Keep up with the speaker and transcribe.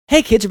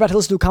Hey kids, you're about to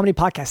listen to a comedy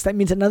podcast. That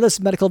means that none of this is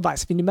medical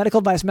advice. If you need medical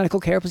advice, medical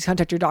care, please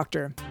contact your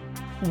doctor.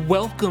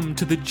 Welcome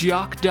to the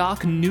Jock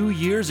Doc New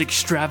Year's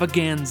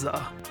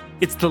Extravaganza.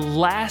 It's the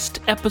last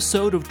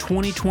episode of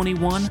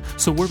 2021,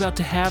 so we're about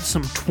to have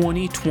some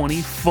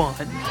 2020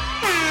 fun.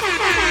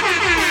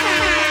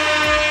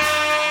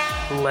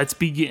 Let's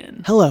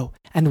begin. Hello,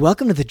 and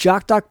welcome to the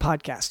Jock Doc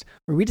podcast,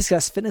 where we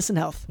discuss fitness and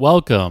health.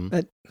 Welcome.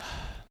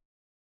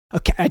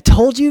 Okay, I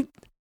told you.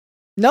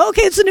 No,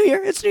 okay, it's a new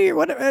year. It's New Year.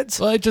 Whatever.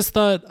 Well, I just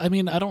thought, I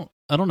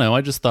don't know.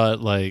 I just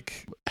thought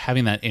like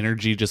having that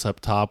energy just up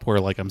top where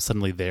like I'm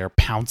suddenly there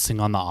pouncing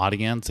on the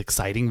audience,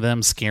 exciting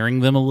them, scaring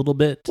them a little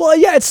bit. Well,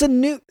 yeah, it's a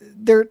new.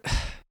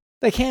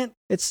 They can't.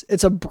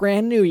 It's a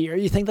brand new year.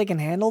 You think they can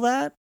handle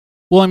that?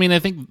 Well, I mean, I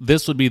think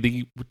this would be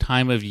the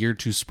time of year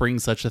to spring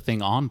such a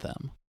thing on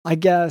them. I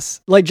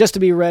guess, like, just to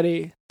be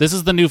ready. This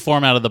is the new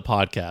format of the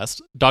podcast.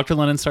 Dr.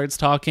 Lennon starts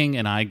talking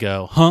and I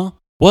go, huh?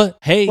 What?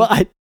 Hey.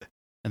 Well,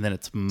 and then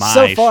it's my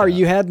So far, show.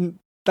 you hadn't.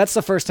 That's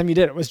the first time you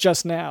did it. It was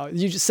just now.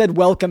 You just said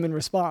welcome in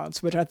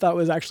response, which I thought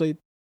was actually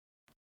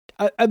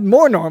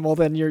more normal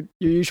than your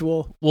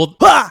usual. Well,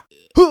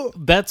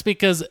 that's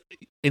because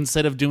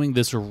instead of doing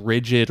this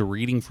rigid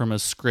reading from a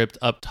script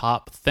up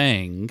top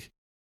thing,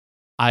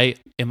 I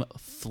am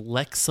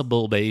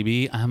flexible,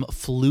 baby. I'm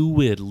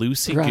fluid,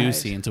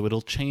 loosey-goosey, Right. and so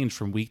it'll change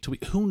from week to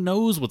week. Who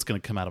knows what's going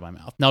to come out of my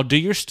mouth? Now, do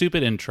your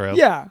stupid intro.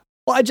 Yeah.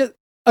 Well,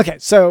 okay.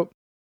 So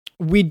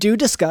we do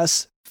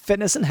discuss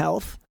fitness and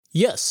health.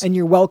 Yes. And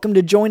you're welcome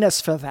to join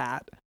us for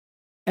that.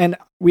 And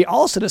we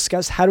also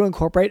discuss how to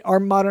incorporate our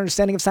modern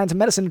understanding of science and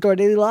medicine into our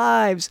daily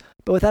lives,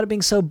 but without it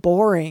being so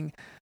boring.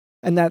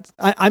 And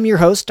I'm your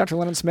host, Dr.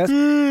 Lennon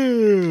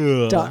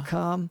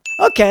Smith.com.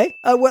 Okay.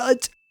 Well,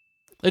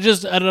 I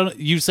don't know.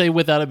 You say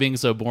without it being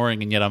so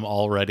boring, and yet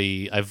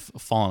I've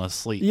fallen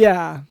asleep.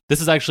 yeah.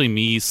 This is actually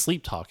me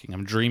sleep talking.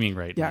 I'm dreaming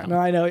right Yeah. now. No,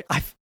 I know.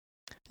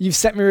 You've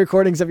sent me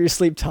recordings of your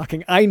sleep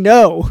talking. I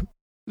know.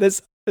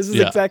 This is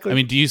exactly. I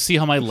mean, do you see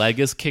how my leg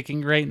is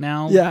kicking right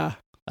now? Yeah.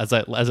 As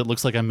it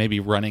looks like I'm maybe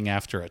running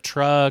after a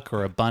truck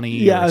or a bunny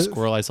Yeah, or a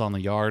squirrel I saw in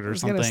the yard I or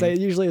was something. going to say, it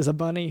usually is a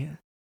bunny.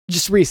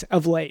 Just recent,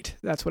 of late.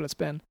 That's what it's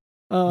been.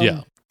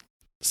 Yeah.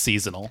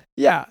 Seasonal.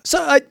 Yeah. So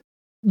I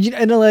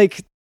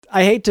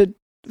hate to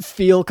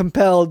feel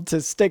compelled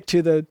to stick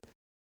to the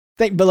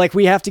thing, but like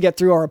we have to get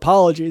through our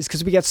apologies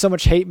because we get so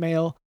much hate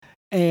mail,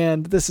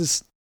 and this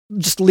is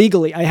just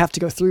legally I have to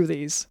go through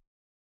these.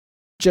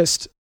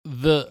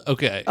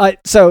 Okay.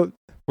 So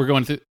We're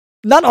going through.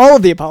 not all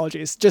of the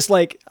apologies, just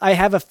like I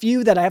have a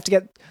few that I have to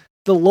get.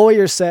 The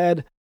lawyer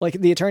said, like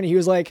the attorney, he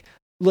was like,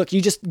 look,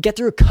 you just get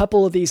through a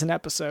couple of these an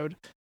episode,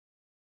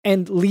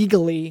 and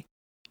legally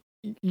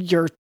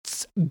you're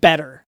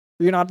better.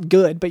 You're not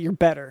good, but you're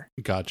better.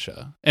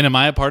 Gotcha. And am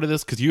I a part of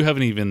this? Because you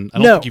haven't even. I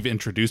don't No. think you've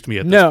introduced me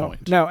at this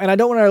point. No, and I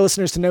don't want our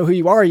listeners to know who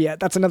you are yet.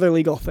 That's another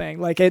legal thing.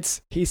 Like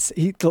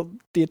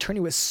the attorney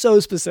was so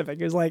specific.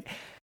 He was like,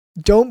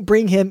 don't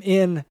bring him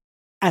in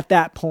at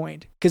that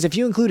point, because if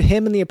you include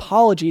him in the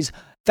apologies,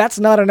 that's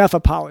not enough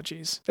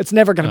apologies. It's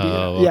never going to be enough.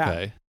 Oh, Yeah,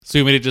 okay. So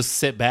you want me to just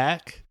sit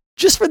back?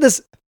 just for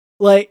this.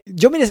 Like, do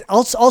you want me to?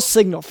 I'll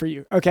signal for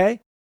you. Okay,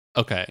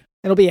 Okay.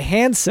 it'll be a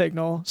hand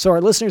signal, so our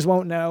listeners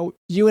won't know.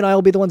 You and I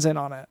will be the ones in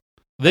on it.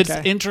 This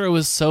Okay. intro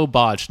is so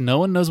botched. No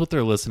one knows what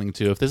they're listening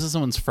to. If this is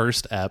someone's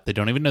first ep, they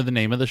don't even know the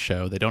name of the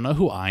show. They don't know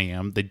who I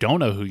am. They don't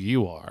know who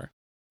you are.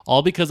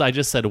 All because I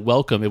just said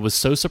welcome. It was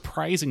so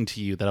surprising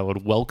to you that I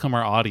would welcome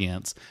our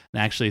audience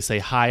and actually say,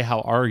 hi, how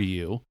are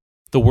you?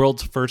 The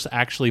world's first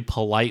actually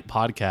polite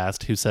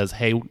podcast who says,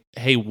 hey,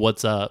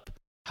 what's up?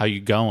 How you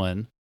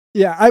going?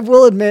 Yeah, I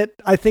will admit,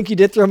 I think you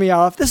did throw me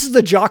off. This is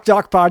the Jock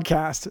Doc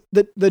podcast.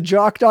 The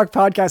Jock Doc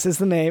podcast is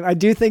the name. I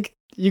do think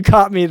you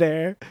caught me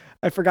there.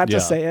 I forgot to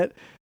say it.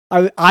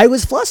 I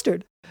was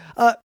flustered.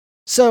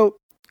 So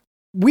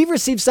we've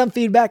received some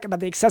feedback about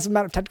the excessive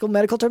amount of technical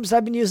medical terms that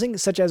I've been using,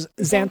 such as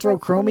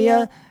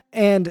xanthrochromia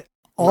and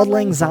auld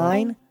lang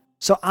syne.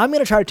 So I'm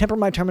going to try to temper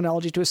my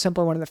terminology to a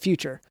simpler one in the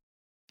future.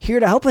 Here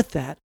to help with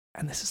that,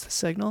 and this is the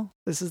signal.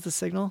 This is the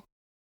signal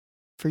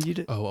for you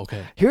to. Oh,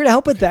 okay. Here to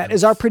help with that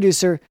is our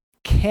producer,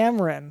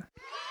 Cameron.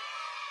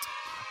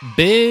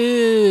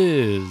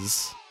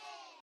 Biz.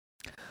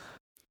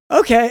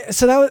 Okay,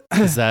 so that was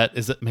Is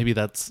that maybe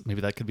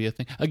that could be a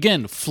thing.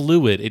 Again,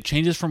 fluid. It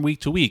changes from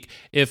week to week.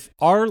 If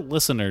our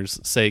listeners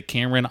say,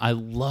 Cameron, I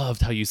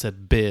loved how you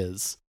said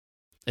biz.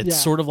 It's Yeah.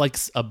 sort of like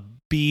a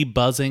bee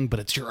buzzing, but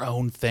it's your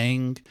own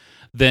thing.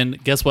 Then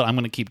guess what? I'm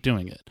going to keep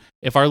doing it.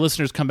 If our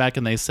listeners come back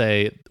and they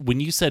say, when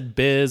you said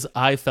biz,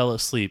 I fell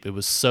asleep. It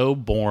was so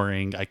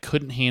boring. I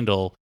couldn't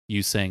handle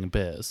you saying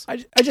biz.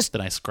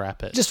 Then I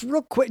scrap it. just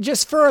real quick,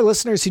 just for our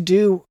listeners who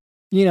do,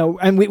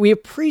 and we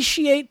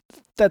appreciate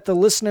that the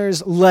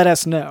listeners let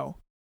us know,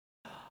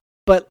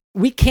 but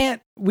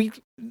the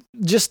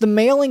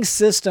mailing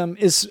system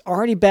is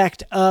already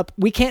backed up.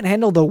 We can't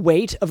handle the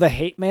weight of the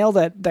hate mail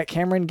that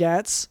Cameron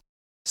gets.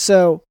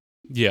 So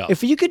yeah.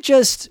 if you could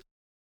just,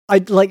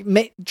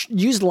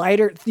 use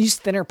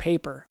thinner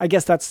paper. I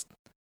guess that's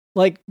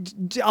like,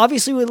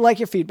 obviously we'd like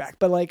your feedback,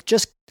 but like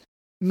just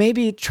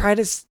maybe try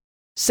to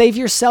save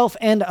yourself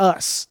and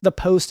us the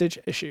postage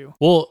issue.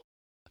 Well,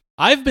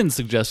 I've been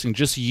suggesting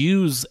just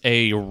use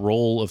a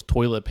roll of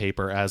toilet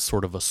paper as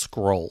sort of a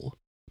scroll.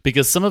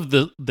 Because some of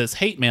this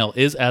hate mail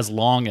is as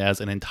long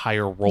as an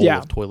entire roll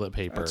of toilet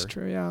paper. That's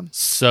true, yeah.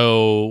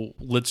 So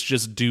let's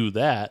just do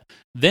that.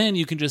 Then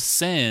you can just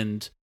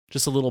send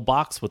just a little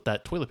box with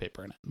that toilet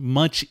paper in it.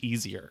 Much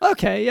easier.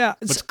 Okay, yeah.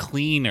 Much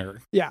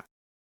cleaner. Yeah.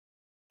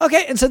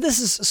 Okay, and so this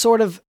is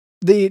sort of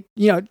the,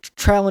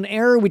 trial and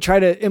error. We try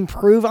to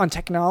improve on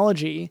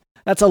technology.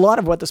 That's a lot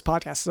of what this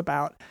podcast is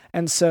about.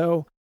 And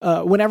so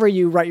whenever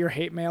you write your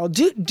hate mail,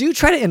 do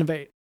try to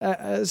innovate.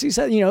 As you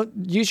said,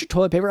 use your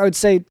toilet paper. I would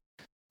say,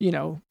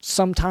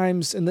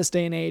 sometimes in this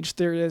day and age,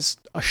 there is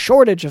a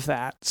shortage of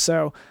that.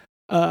 So,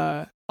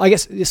 I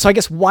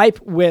guess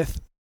wipe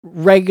with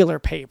regular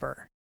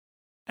paper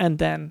and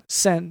then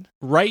send.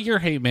 Write your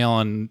hate mail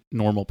on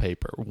normal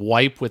paper.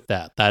 Wipe with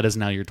that. That is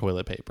now your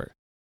toilet paper.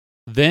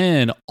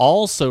 Then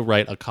also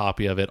write a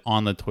copy of it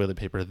on the toilet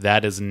paper.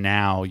 That is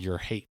now your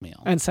hate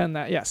mail. And send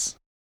that, yes.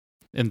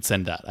 And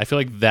send that. I feel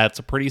like that's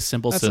a pretty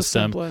simple system. The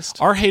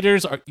simplest. Our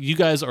haters you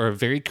guys are a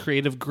very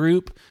creative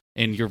group,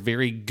 and you're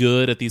very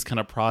good at these kind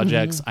of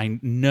projects. Mm-hmm. I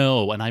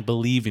know, and I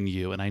believe in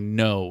you, and I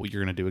know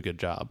you're going to do a good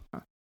job.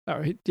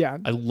 Oh, yeah.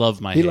 I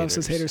love my haters. He loves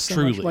his haters so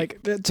truly. much,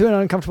 like to an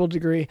uncomfortable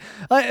degree.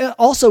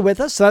 Also with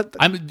us,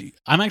 I'm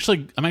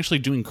actually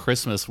doing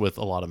Christmas with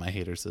a lot of my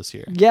haters this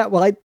year. Yeah,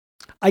 well,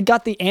 I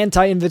got the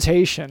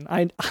anti-invitation.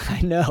 I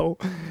know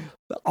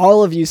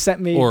all of you sent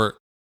me.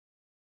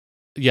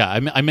 Yeah,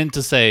 I meant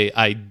to say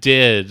I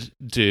did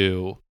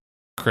do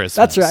Christmas.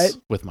 That's right.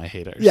 With my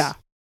haters. Yeah,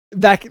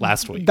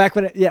 last week. Back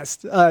when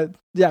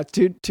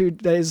two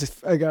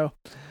days ago.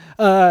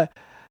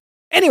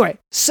 Anyway,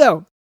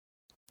 so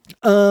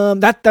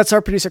that's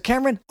our producer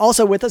Cameron.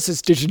 Also with us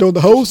is Digital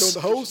the host.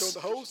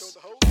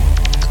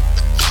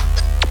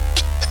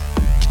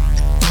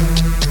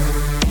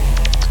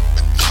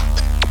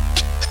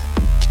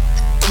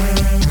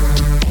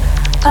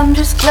 I'm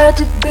just glad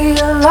to be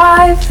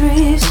alive,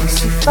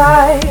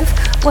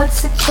 365.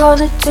 What's it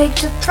gonna take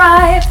to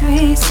thrive,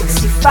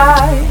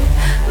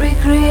 365?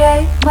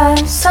 Recreate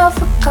myself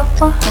a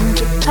couple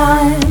hundred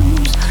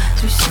times,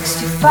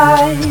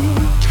 365,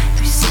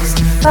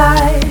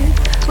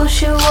 365. Will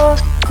she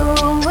walk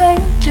away?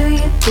 Do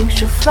you think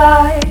she'll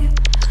fly?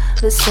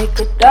 Let's take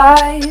a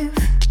dive,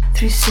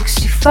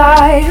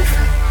 365,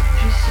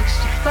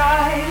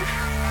 365,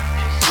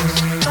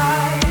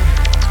 365.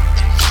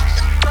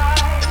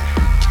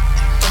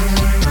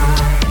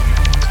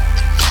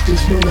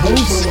 Digital the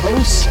host.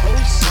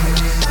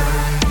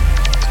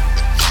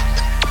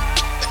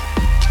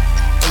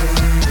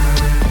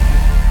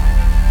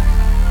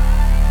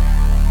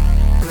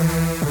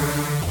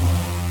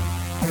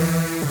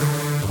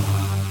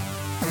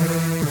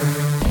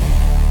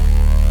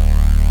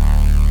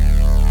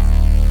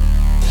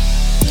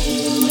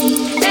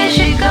 Is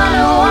she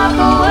gonna walk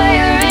away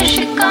or is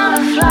she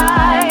gonna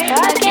fly? I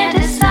can't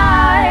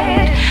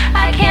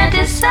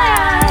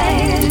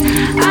decide.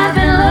 I've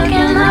been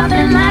looking up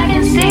and I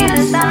can see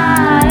the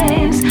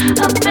signs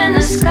up in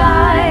the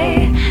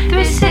sky,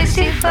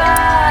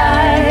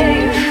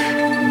 365.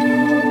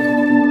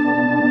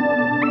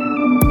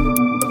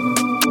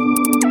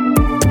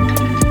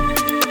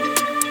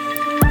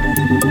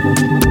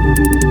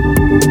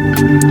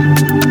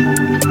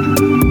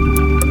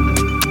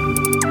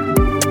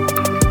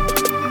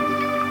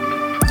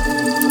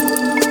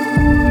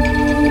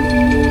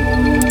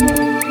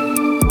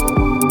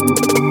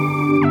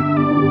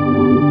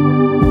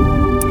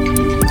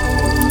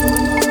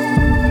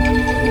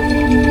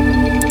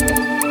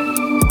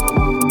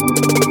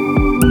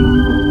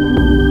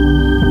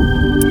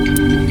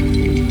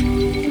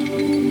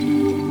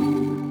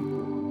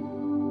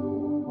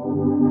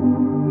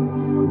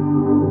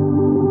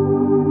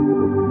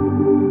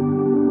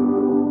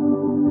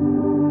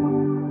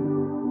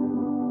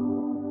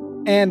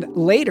 And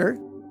later,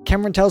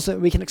 Cameron tells us that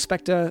we can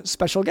expect a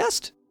special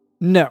guest.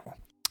 No.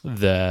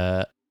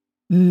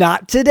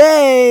 Not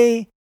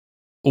today.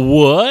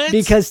 What?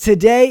 Because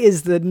today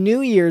is the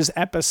New Year's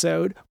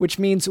episode, which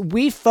means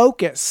we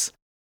focus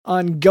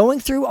on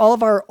going through all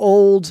of our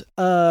old,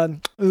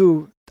 I'm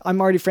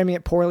already framing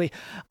it poorly,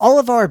 all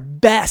of our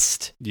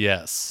best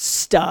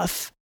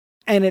stuff.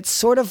 And it's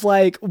sort of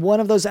like one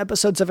of those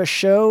episodes of a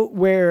show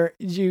where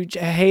you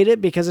hate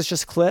it because it's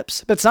just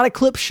clips, but it's not a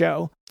clip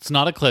show. It's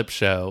not a clip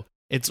show.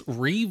 It's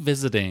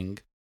revisiting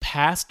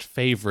past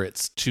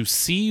favorites to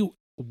see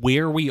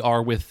where we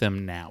are with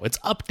them now. It's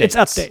updates. It's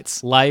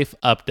updates. Life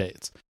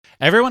updates.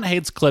 Everyone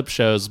hates clip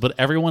shows, but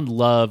everyone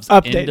loves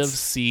updates. End of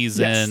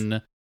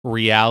season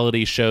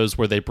reality shows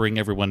where they bring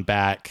everyone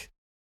back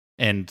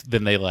and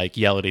then they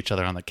yell at each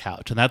other on the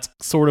couch. And that's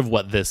sort of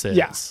what this is.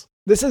 Yeah.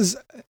 This is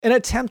an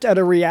attempt at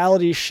a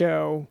reality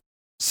show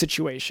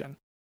situation.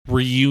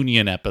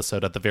 Reunion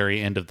episode at the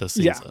very end of the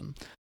season.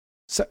 Yeah.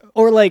 So,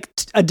 or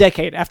a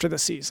decade after the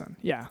season.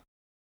 Yeah.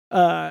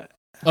 Oh,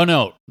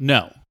 no.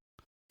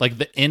 Like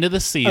the end of the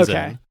season.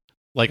 Okay.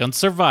 Like on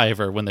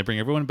Survivor when they bring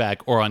everyone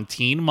back, or on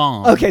Teen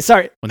Mom. Okay,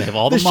 sorry. When they have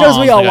all the shows moms,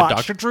 we all they got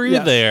watch. Dr. Drew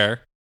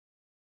there.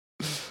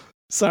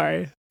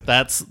 Sorry.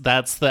 That's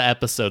the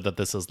episode that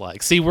this is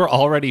like. See, we're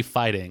already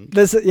fighting.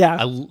 This is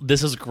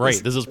This is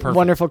great. This is perfect.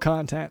 Wonderful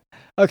content.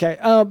 Okay.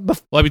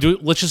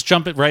 Let's just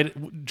jump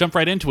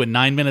right into it.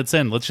 9 minutes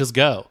in. Let's just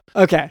go.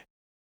 Okay.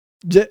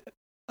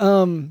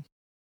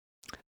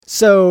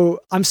 So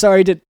I'm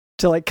sorry to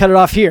like cut it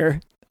off here.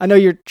 I know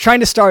you're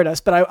trying to start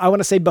us, but I want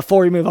to say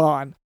before we move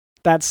on,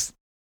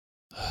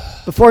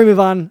 before we move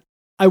on,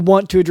 I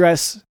want to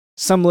address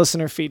some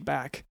listener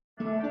feedback.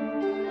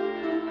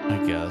 I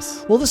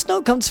guess. Well, this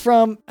note comes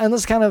from, and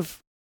this is kind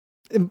of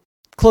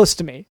close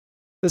to me.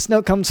 This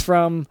note comes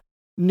from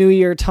New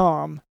Year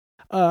Tom.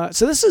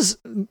 So this is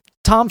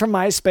Tom from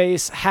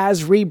MySpace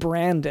has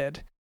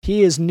rebranded.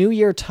 He is New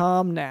Year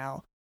Tom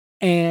now.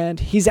 And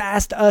he's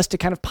asked us to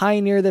kind of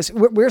pioneer this.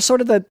 We're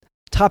sort of the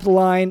top of the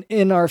line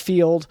in our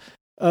field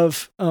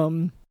of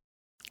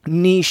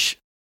niche,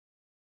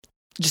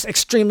 just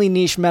extremely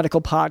niche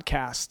medical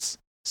podcasts.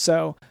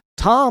 So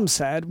Tom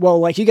said, well,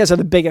 like, you guys are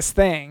the biggest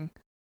thing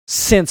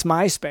since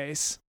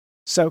MySpace.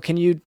 So can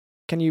you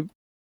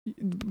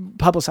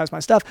publicize my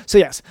stuff? So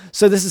yes.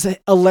 So this is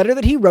a letter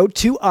that he wrote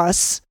to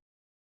us,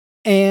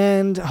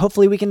 and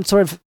hopefully we can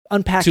sort of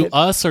unpack it. To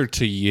us or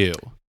to you?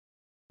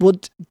 Well,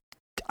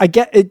 I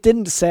get it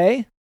didn't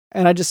say,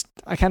 and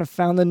I kind of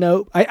found the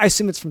note. I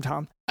assume it's from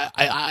Tom.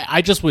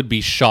 I just would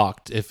be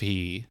shocked if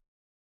he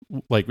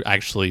like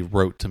actually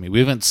wrote to me. We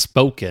haven't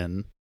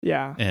spoken.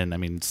 Yeah. And I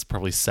mean, it's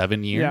probably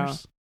 7 years. Yeah.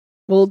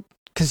 Well,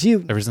 because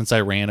ever since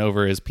I ran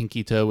over his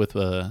pinky toe with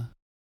a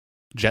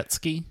jet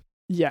ski.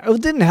 Yeah,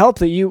 it didn't help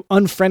that you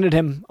unfriended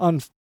him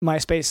on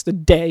MySpace the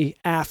day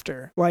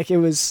after. Like it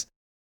was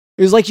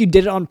like you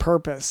did it on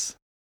purpose.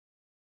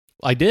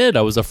 I did.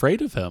 I was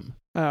afraid of him.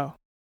 Oh.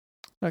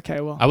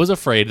 Okay, well. I was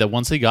afraid that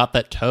once he got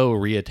that toe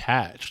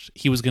reattached,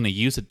 he was going to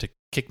use it to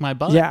kick my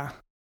butt. Yeah.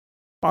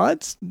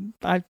 But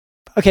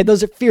okay,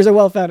 those fears are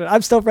well founded.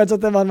 I'm still friends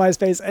with him on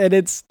MySpace, and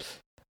it's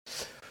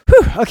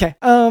okay.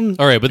 All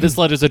right, but this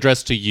letter's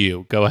addressed to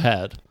you. Go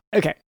ahead.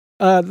 Okay.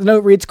 The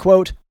note reads,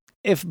 quote,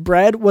 "If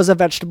bread was a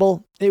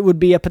vegetable, it would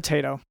be a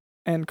potato."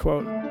 End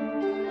quote.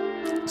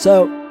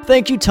 So,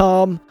 thank you,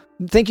 Tom.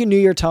 Thank you, New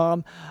Year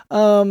Tom.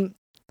 A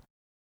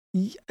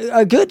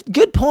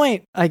good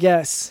point, I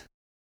guess.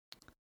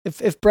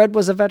 If bread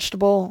was a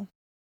vegetable,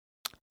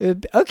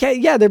 okay,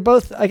 yeah, they're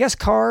both, I guess,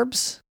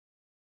 carbs.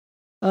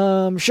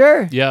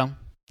 Sure. Yeah.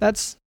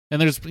 And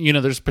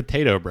there's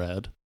potato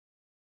bread.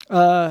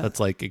 That's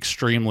like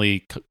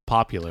extremely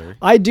popular.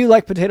 I do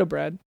like potato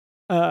bread.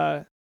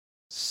 But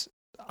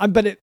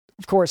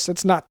of course,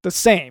 it's not the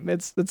same.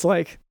 It's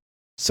like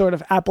sort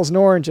of apples and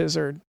oranges,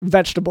 or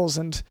vegetables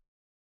and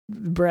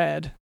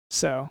bread.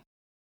 So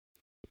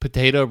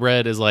potato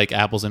bread is like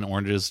apples and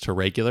oranges to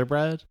regular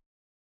bread.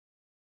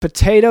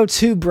 Potato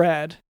to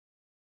bread,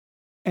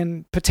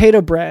 and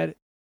potato bread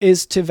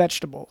is to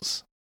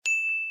vegetables.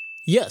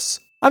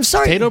 Yes. I'm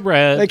sorry. Potato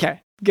bread. Okay,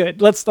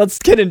 good. Let's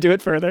get into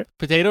it further.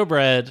 Potato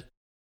bread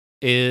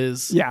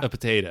is a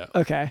potato.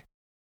 Okay.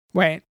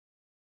 Wait.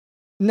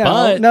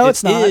 No,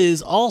 it's not. It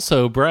is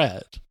also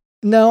bread.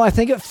 No, I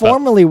think it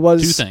formerly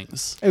was two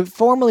things. It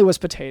formerly was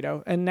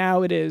potato, and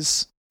now it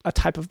is a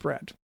type of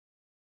bread.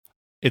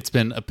 It's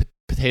been a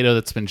potato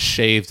that's been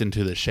shaved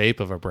into the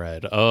shape of a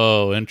bread.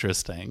 Oh,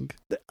 interesting.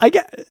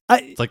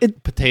 It's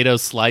like potato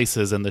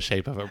slices in the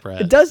shape of a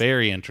bread. It does.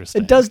 Very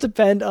interesting. It does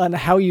depend on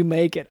how you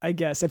make it, I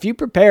guess. If you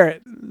prepare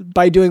it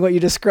by doing what you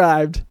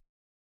described,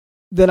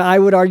 then I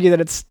would argue that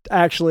it's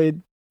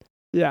actually,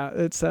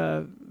 it's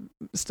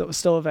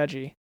still a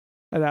veggie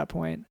at that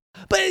point.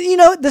 But,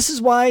 this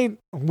is why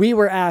we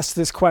were asked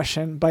this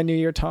question by New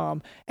Year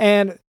Tom.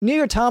 And New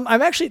Year Tom,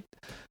 I'm actually,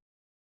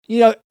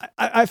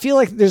 I feel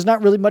like there's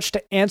not really much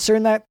to answer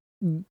in that,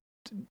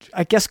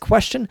 I guess,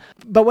 question.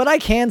 But what I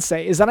can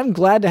say is that I'm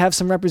glad to have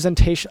some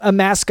representation, a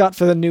mascot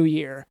for the new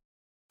year.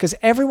 Because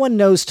everyone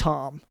knows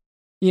Tom.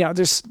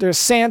 There's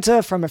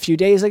Santa from a few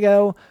days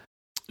ago.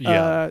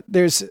 Yeah.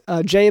 There's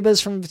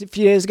Jabez from a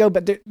few days ago.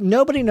 But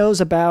nobody knows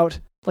about,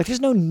 like, there's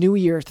no New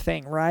Year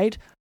thing, right?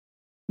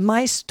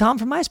 Tom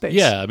from MySpace.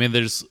 Yeah, I mean,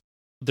 there's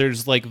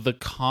like the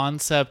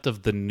concept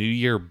of the New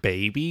Year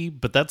baby,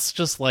 but that's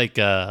just like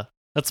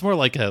that's more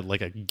like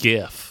a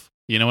GIF.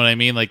 You know what I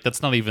mean? Like,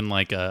 that's not even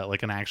like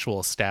an actual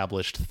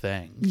established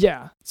thing.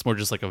 Yeah, it's more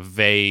just like a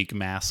vague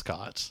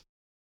mascot.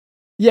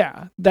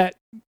 Yeah, that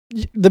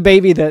the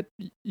baby that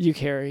you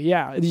carry.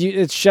 Yeah,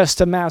 it's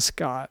just a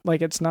mascot.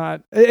 Like, it's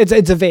not.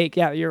 It's a vague.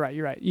 Yeah, you're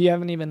right. You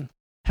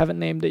haven't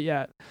named it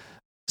yet.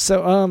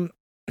 So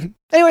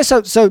Anyway,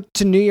 so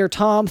to New Year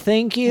Tom,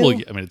 thank you.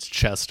 Well, I mean, it's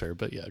Chester,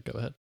 but yeah, go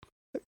ahead.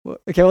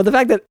 Okay, well, the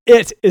fact that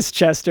it is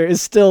Chester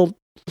is still,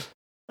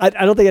 I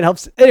don't think it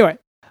helps. Anyway,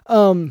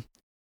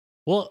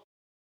 well,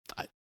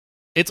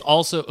 it's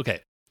also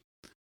okay.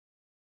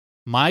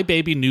 My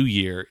baby New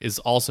Year is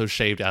also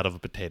shaved out of a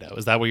potato.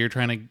 Is that what you're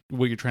trying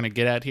to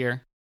get at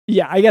here?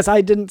 Yeah, I guess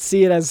I didn't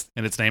see it as.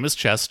 And its name is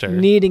Chester.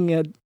 Needing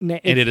a name.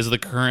 And it is the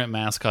current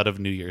mascot of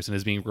New Year's and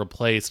is being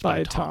replaced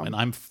by Tom. And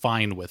I'm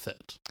fine with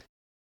it.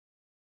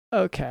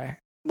 Okay.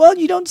 Well,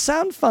 you don't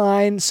sound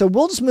fine, so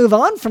we'll just move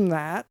on from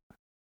that.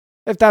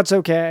 if that's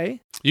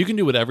okay. You can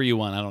do whatever you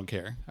want. I don't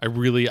care. I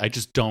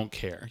just don't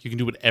care. You can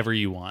do whatever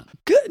you want.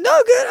 Good.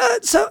 No,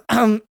 good. So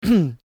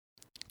Couldn't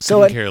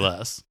care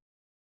less.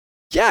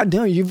 Yeah,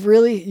 no, you've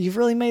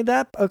really made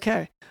that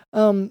okay.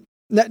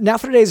 Now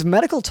for today's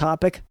medical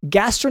topic,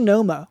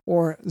 gastronoma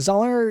or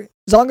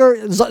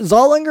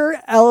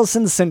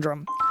Zollinger-Ellison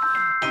syndrome.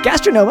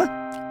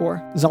 Gastronoma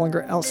or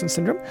Zollinger-Ellison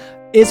syndrome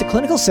is a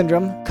clinical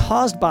syndrome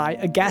caused by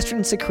a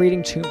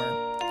gastrin-secreting tumor.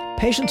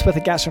 Patients with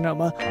a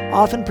gastronoma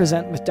often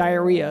present with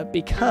diarrhea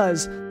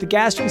because the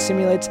gastrin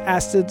stimulates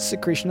acid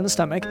secretion in the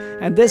stomach,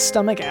 and this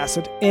stomach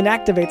acid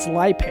inactivates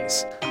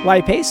lipase.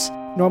 Lipase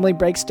normally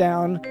breaks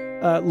down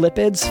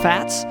lipids,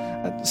 fats.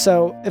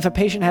 So if a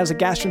patient has a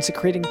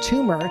gastrin-secreting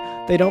tumor,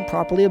 they don't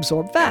properly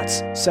absorb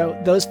fats. So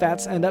those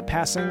fats end up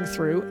passing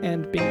through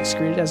and being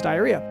excreted as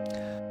diarrhea.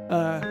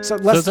 So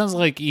it sounds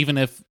like even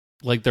if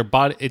like their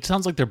body, it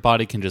sounds like their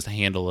body can just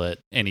handle it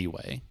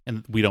anyway,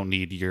 and we don't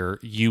need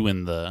you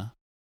in the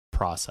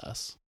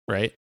process,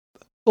 right?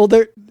 Well,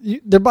 their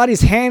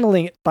body's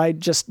handling it by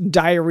just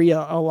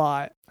diarrhea a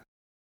lot.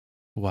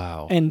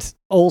 Wow. And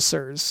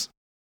ulcers.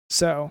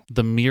 So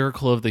the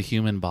miracle of the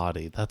human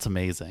body. That's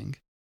amazing.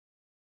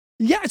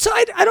 Yeah, so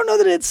I don't know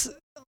that it's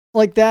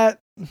like that.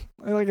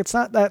 Like it's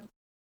not that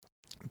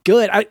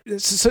good.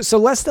 So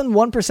less than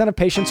 1% of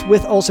patients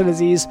with ulcer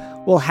disease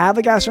will have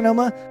a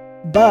gastronoma,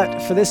 but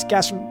for this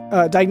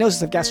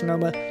diagnosis of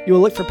gastronoma, you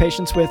will look for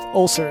patients with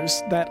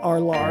ulcers that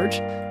are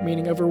large,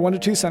 meaning over 1 to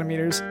 2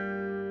 centimeters.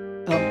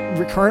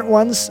 Recurrent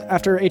ones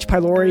after H.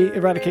 pylori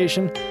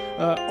eradication,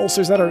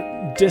 ulcers that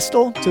are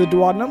distal to the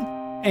duodenum,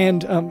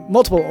 and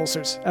multiple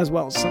ulcers as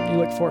well, something you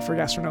look for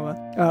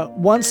gastronoma.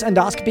 Once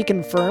endoscopy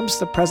confirms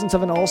the presence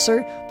of an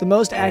ulcer, the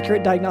most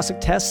accurate diagnostic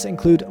tests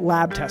include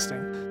lab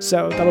testing.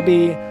 So that'll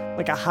be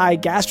like a high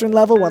gastrin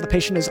level while the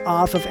patient is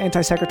off of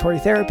anti-secretory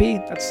therapy.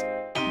 That's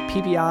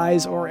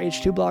PPIs or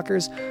H2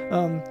 blockers.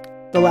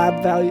 The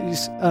lab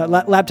values,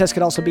 lab tests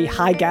could also be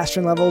high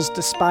gastrin levels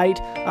despite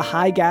a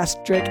high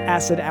gastric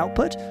acid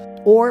output,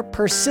 or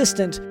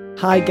persistent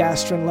high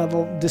gastrin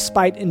level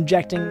despite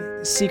injecting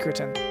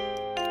secretin.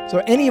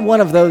 So any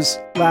one of those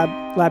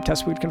lab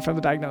tests would confirm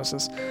the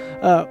diagnosis.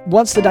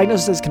 Once the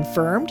diagnosis is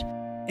confirmed,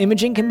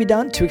 imaging can be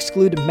done to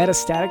exclude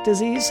metastatic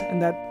disease,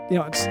 and that,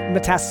 it's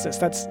metastasis.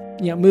 That's,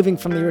 moving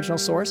from the original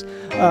source.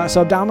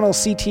 So abdominal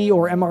CT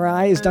or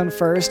MRI is done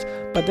first,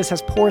 but this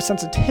has poor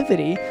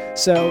sensitivity,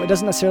 so it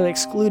doesn't necessarily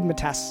exclude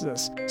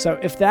metastasis. So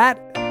if that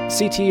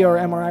CT or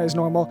MRI is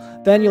normal,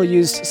 then you'll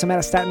use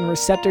somatostatin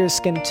receptor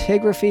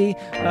scintigraphy,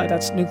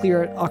 that's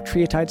nuclear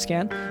octreotide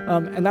scan,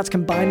 and that's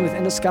combined with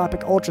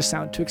endoscopic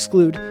ultrasound to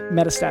exclude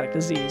metastatic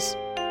disease.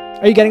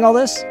 Are you getting all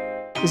this?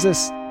 Is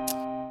this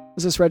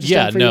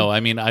registering for you? Yeah, no, I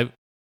mean,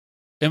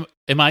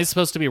 Am I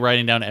supposed to be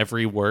writing down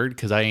every word?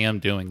 Because I am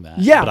doing that.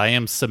 Yeah. But I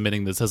am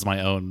submitting this as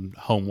my own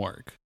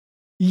homework.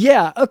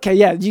 Yeah, okay,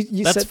 yeah.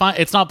 You That's said, fine.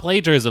 It's not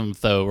plagiarism,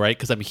 though, right?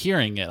 Because I'm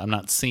hearing it. I'm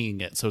not seeing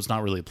it, so it's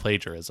not really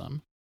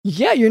plagiarism.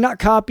 Yeah, you're not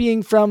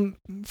copying from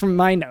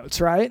my notes,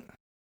 right?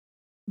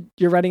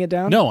 You're writing it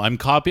down? No, I'm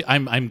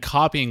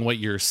copying what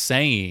you're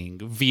saying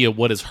via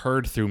what is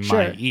heard through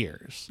my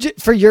ears.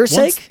 For your Once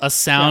sake? a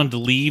sound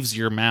leaves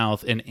your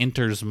mouth and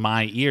enters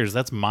my ears,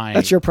 that's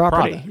your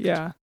property. product.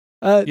 Yeah.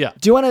 Yeah.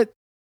 Do you want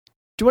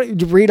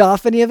to read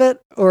off any of it,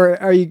 or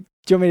do you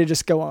want me to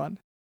just go on?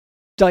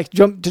 Do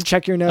you want to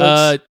check your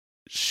notes?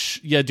 Do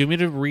you want me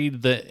to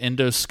read the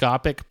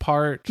endoscopic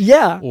part?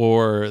 Yeah.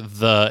 Or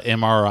the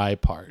MRI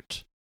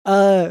part?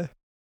 I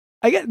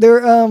get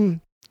there.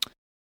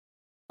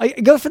 I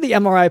go for the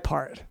MRI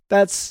part.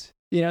 That's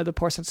the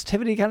poor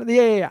sensitivity kind of.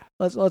 Yeah.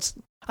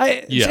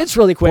 It's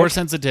really quick. Poor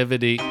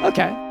sensitivity.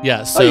 Okay.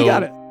 Yeah. So you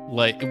got it.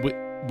 Like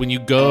when you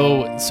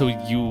go, an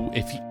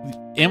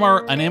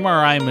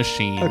MRI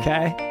machine.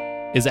 Okay.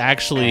 Is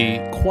actually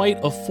quite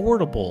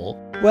affordable.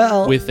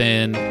 Well,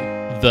 within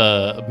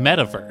the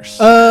metaverse.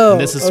 Oh,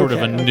 and this is sort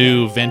of a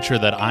new venture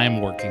that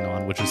I'm working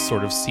on, which is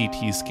sort of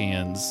CT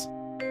scans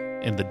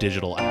in the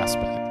digital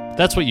aspect.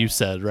 That's what you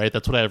said, right?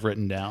 That's what I have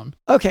written down.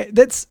 Okay,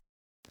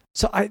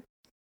 so I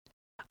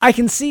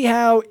can see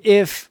how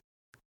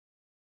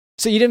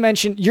so you didn't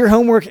mention your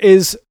homework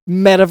is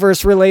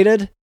metaverse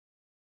related.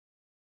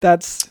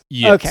 That's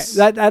yes.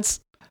 Okay.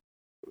 That's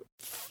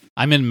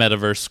I'm in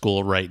metaverse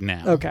school right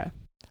now. Okay.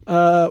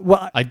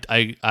 Well,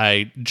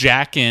 I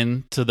jack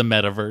in to the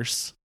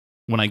metaverse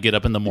when I get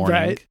up in the morning.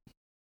 Right.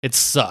 It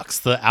sucks.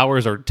 The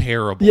hours are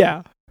terrible.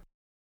 Yeah.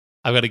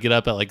 I've got to get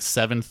up at like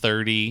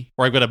 7:30,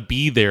 or I've got to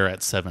be there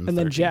at 7:30. And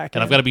then jack in.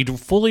 And I've got to be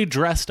fully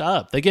dressed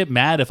up. They get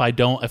mad if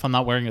I'm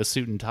not wearing a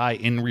suit and tie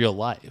in real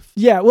life.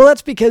 Yeah, well,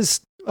 that's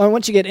because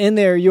once you get in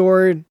there,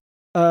 you're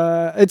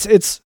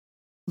it's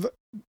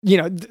the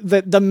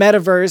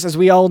metaverse, as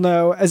we all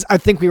know, as I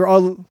think we were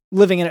all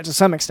living in it to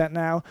some extent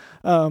now.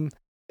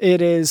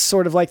 It is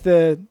sort of like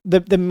the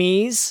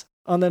Mii's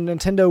on the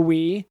Nintendo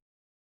Wii.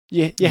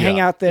 You hang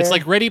out there. It's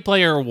like Ready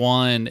Player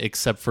One,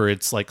 except for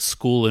it's like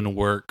school and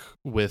work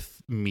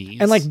with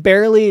Mii's. And like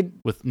barely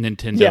with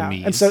Nintendo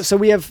Mii's. And so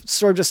we have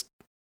sort of just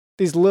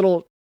these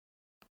little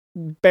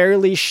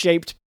barely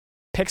shaped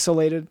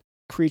pixelated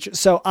creature.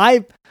 So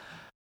I've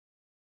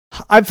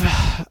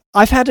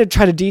had to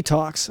try to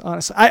detox,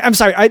 honestly. I'm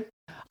sorry.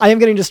 I am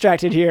getting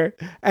distracted here,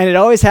 and it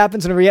always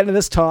happens when we get into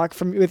this talk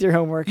with your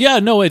homework. Yeah,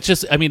 no, it's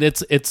just, I mean,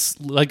 it's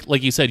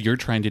like you said, you're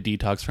trying to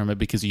detox from it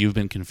because you've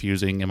been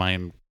confusing. Am I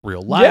in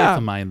real life? Yeah.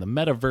 Am I in the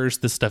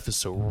metaverse? This stuff is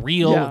so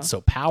real. Yeah. It's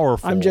so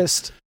powerful.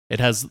 It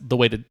has the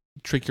way to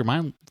trick your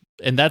mind.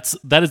 And that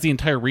is the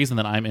entire reason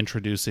that I'm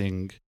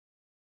introducing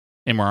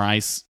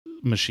MRI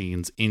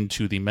machines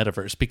into the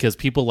metaverse, because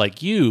people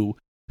like you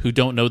who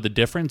don't know the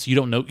difference,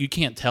 you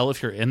can't tell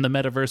if you're in the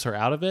metaverse or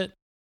out of it.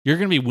 You're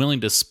going to be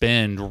willing to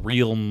spend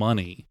real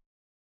money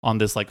on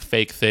this like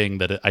fake thing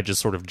that I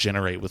just sort of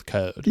generate with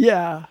code.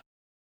 Yeah.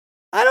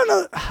 I don't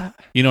know.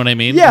 You know what I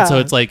mean? Yeah. And so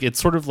it's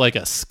sort of like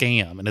a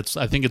scam, and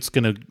I think it's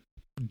going to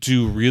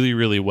do really,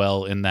 really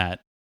well in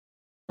that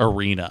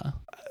arena.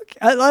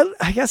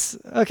 I guess,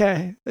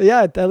 okay.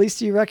 Yeah, at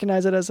least you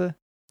recognize it as a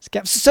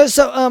scam. So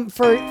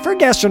for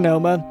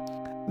gastronoma,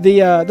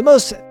 the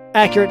most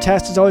accurate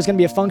test is always going to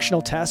be a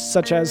functional test,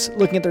 such as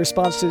looking at the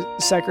response to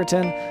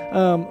secretin.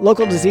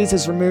 Local disease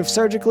is removed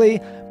surgically.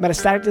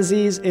 Metastatic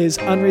disease is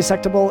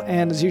unresectable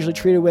and is usually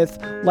treated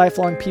with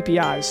lifelong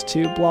PPIs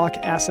to block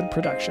acid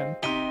production.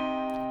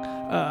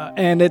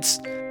 And as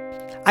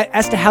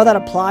to how that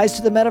applies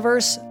to the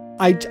metaverse,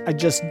 I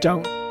just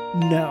don't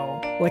know.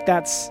 Like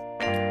that's...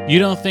 You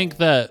don't think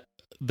that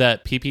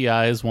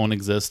PPIs won't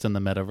exist in the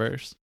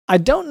metaverse? I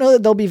don't know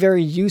that they'll be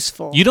very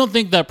useful. You don't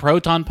think that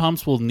proton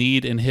pumps will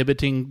need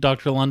inhibiting,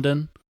 Dr.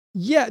 London?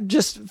 Yeah,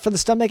 just for the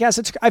stomach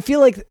acid. I feel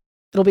like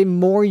it'll be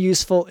more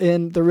useful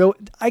in the real...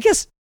 I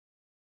guess...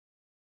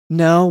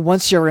 No,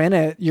 once you're in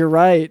it, you're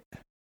right.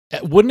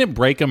 Wouldn't it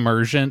break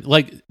immersion?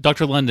 Like,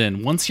 Dr.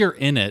 London, once you're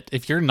in it,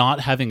 if you're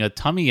not having a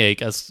tummy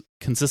ache as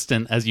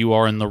consistent as you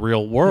are in the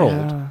real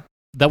world,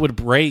 that would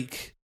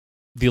break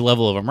the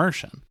level of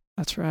immersion.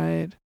 That's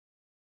right.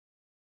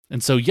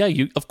 And so,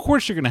 yeah, of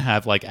course you're going to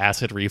have like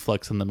acid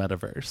reflux in the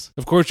metaverse.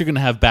 Of course you're going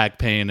to have back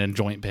pain and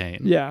joint pain.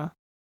 Yeah.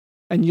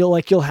 And you'll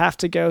have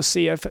to go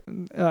see a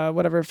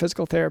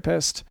physical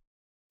therapist.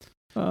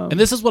 And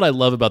this is what I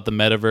love about the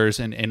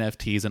metaverse and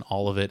NFTs and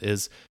all of it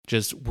is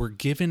just we're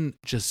given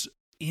just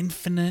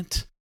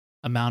infinite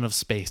amount of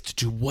space to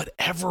do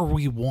whatever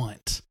we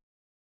want.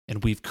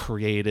 And we've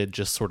created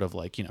just sort of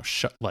like,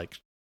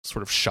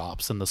 sort of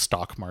shops in the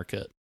stock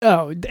market.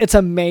 Oh, it's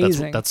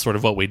amazing. That's sort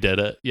of what we did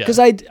it. Yeah. Because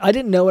I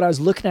didn't know what I was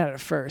looking at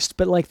first,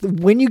 but like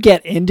when you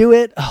get into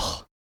it,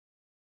 oh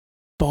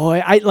boy,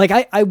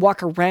 I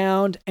walk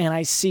around and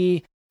I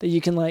see that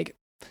you can like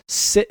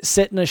sit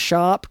in a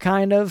shop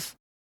kind of.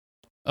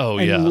 Oh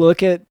and yeah.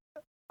 Look at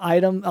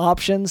item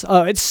options.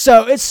 Oh, it's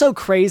so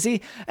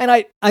crazy. And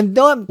I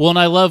know I'm... Well, and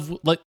I love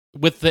like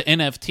with the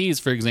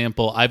NFTs, for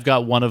example, I've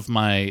got one of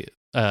my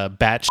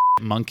batch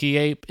monkey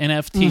ape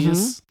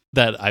NFTs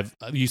that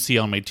you see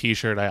on my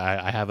t-shirt.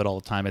 I have it all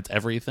the time. It's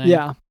everything.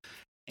 Yeah.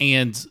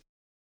 And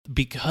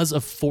because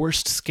of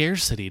forced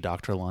scarcity,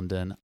 Dr.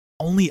 London,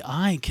 only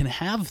I can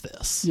have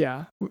this.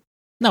 Yeah.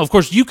 Now, of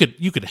course, you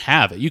could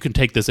have it. You can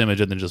take this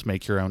image and then just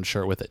make your own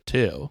shirt with it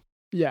too.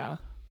 Yeah.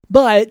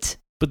 But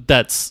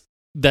that's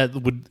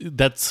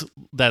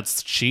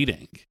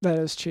cheating. That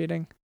is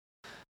cheating.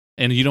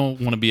 And you don't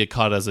want to be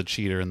caught as a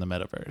cheater in the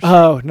metaverse.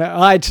 Oh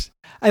no,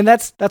 and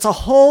that's a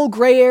whole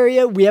gray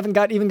area. We haven't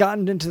even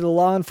gotten into the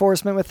law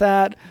enforcement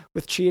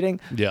with cheating.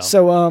 Yeah.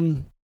 So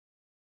and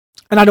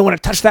I don't want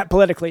to touch that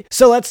politically.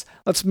 So let's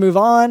move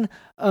on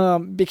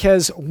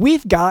because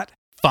we've got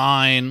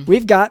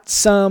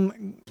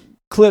some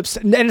clips,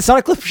 and it's not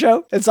a clip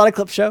show. It's not a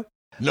clip show.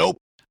 Nope.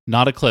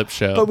 Not a clip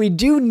show. But we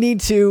do need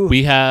to.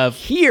 We have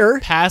hear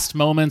past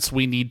moments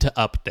we need to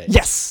update.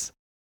 Yes.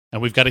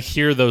 And we've got to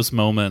hear those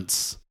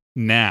moments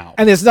now.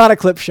 And it's not a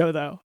clip show,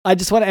 though. I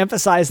just want to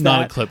emphasize that.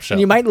 Not a clip show. And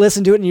you might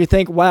listen to it and you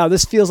think, wow,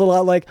 this feels a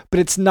lot like, but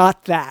it's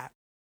not that.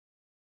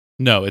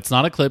 No, it's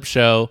not a clip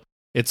show.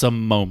 It's a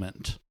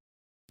moment.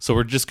 So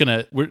we're just going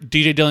to...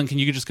 DJ Dylan, can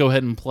you just go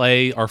ahead and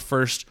play our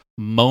first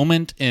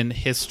moment in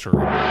history?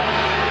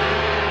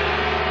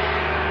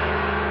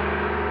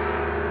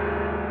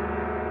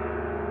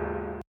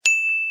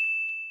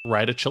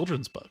 Write a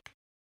children's book.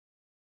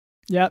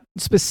 Yeah,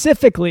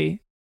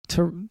 specifically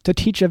to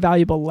teach a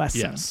valuable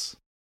lesson. Yes.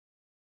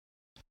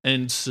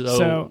 And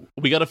so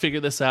we got to figure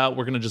this out.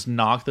 We're going to just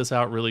knock this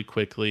out really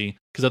quickly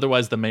because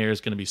otherwise the mayor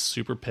is going to be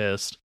super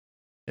pissed.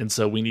 And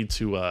so we need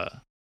to... all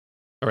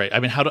right. I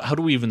mean, how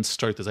do we even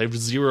start this? I have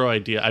zero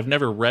idea. I've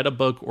never read a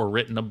book or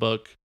written a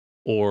book,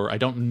 or I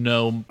don't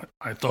know.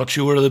 I thought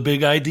you were the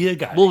big idea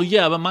guy. Well,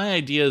 yeah, but my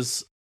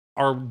ideas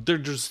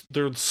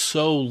they're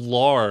so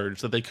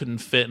large that they couldn't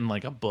fit in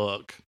like a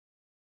book.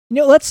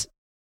 Let's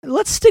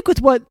stick with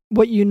what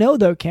you know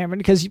though, Cameron,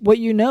 because what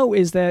you know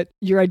is that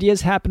your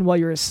ideas happen while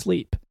you're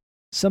asleep.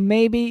 So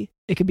maybe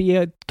it could be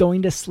a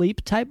going to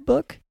sleep type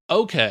book.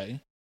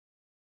 Okay.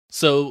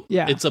 So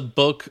yeah. It's a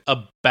book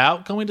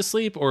about going to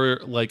sleep,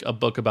 or like a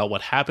book about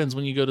what happens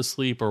when you go to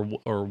sleep, or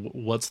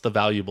what's the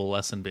valuable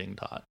lesson being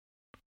taught?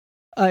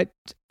 I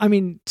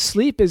mean,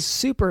 sleep is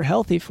super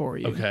healthy for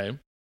you. Okay.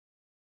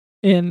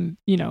 In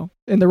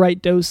the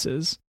right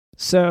doses.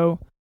 So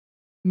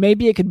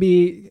maybe it could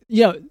be,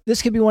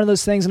 this could be one of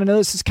those things, and I know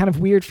this is kind of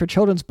weird for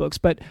children's books,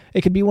 but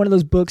it could be one of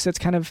those books that's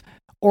kind of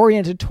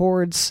oriented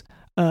towards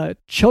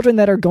children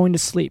that are going to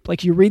sleep.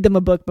 Like you read them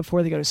a book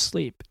before they go to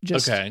sleep.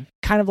 Just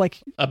kind of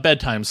like a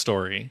bedtime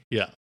story.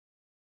 Yeah.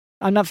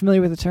 I'm not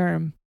familiar with the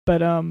term,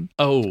 but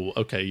oh,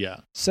 okay,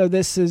 yeah. So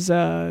this is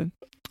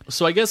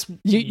so I guess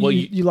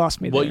you lost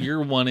me there. What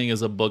you're wanting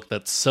is a book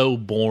that's so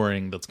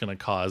boring that's going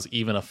to cause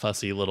even a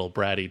fussy little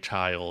bratty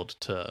child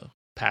to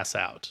pass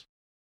out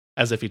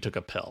as if he took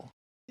a pill.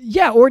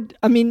 Yeah, or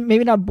I mean,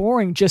 maybe not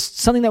boring, just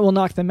something that will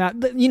knock them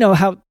out. You know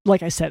how,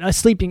 like I said,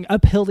 a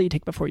pill that you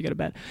take before you go to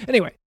bed.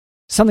 Anyway,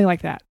 something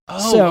like that.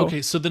 Oh,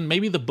 okay. So then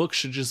maybe the book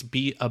should just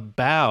be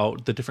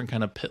about the different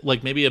kind of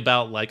like maybe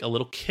about like a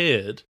little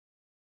kid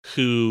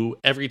who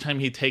every time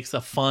he takes a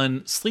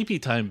fun sleepy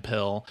time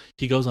pill,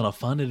 he goes on a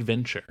fun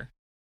adventure,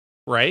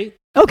 right?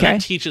 Okay.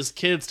 And that teaches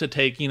kids to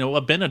take, a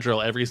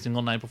Benadryl every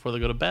single night before they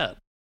go to bed.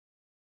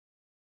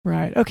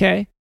 Right.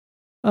 Okay.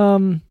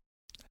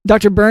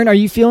 Dr. Byrne, are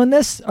you feeling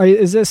this?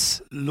 Is this?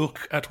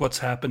 Look at what's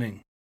happening.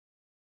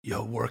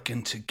 You're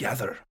working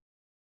together.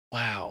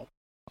 Wow.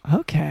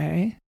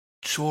 Okay.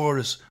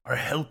 Chores are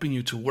helping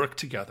you to work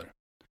together.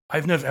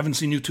 Haven't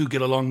seen you two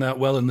get along that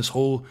well in this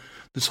whole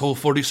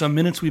 40-some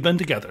minutes we've been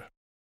together.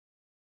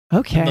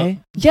 Okay.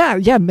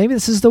 Yeah, maybe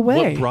this is the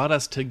way. What brought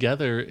us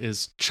together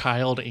is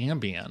child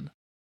Ambien.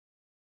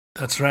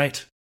 That's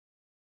right.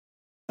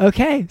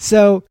 Okay.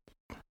 So,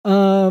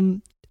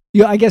 I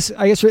guess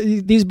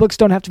these books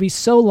don't have to be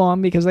so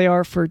long because they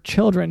are for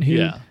children who.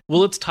 Yeah.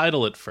 Well, let's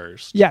title it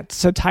first. Yeah.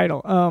 So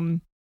title.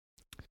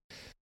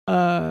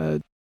 How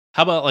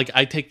about like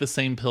I take the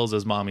same pills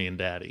as mommy and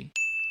daddy?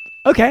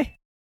 Okay.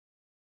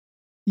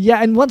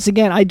 Yeah, and once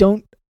again, I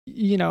don't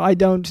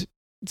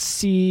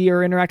see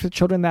or interact with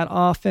children that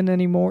often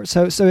anymore.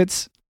 So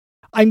it's.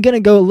 I'm gonna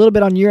go a little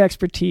bit on your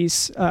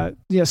expertise.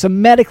 So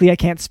medically, I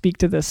can't speak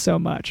to this so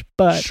much,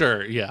 but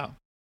sure. Yeah.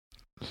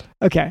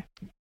 Okay.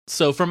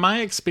 So from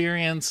my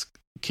experience,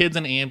 kids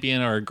and Ambien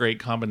are a great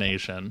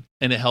combination,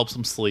 and it helps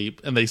them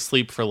sleep, and they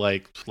sleep for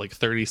like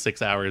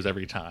 36 hours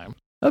every time.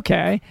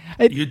 Okay.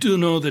 You do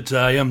know that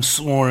I am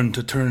sworn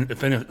to turn,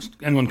 if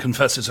anyone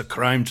confesses a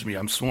crime to me,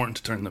 I'm sworn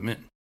to turn them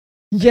in.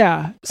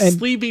 Yeah. And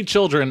sleepy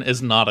children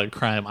is not a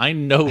crime. I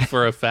know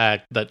for a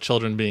fact that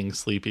children being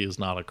sleepy is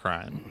not a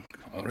crime.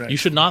 All right. You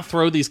should not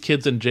throw these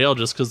kids in jail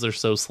just because they're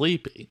so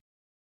sleepy.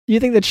 You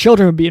think that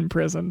children would be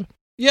imprisoned?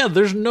 Yeah,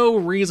 there's no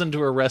reason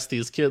to arrest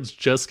these kids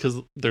just because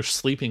they're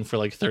sleeping for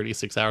like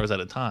 36 hours at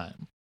a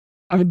time.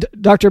 I mean,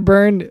 Dr.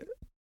 Byrne,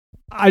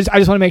 I just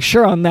want to make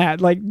sure on that.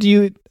 Like,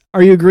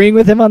 are you agreeing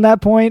with him on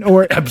that point,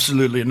 or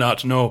absolutely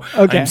not? No.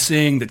 Okay. I'm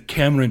saying that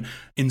Cameron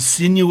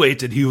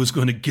insinuated he was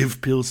going to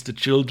give pills to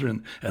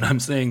children, and I'm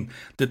saying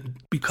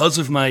that because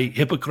of my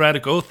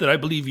Hippocratic oath that I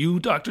believe you,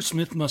 Dr.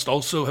 Smith, must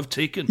also have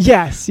taken.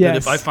 Yes. That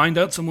if I find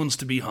out someone's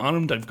to be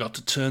harmed, I've got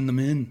to turn them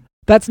in.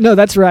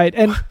 That's right.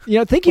 And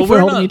thank you for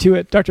holding me to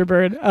it, Dr.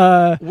 Byrne.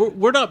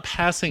 We're not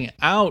passing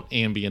out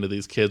Ambien to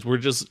these kids. We're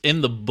just in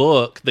the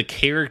book. The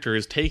character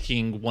is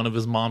taking one of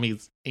his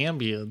mommy's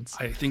Ambiens.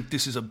 I think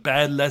this is a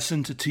bad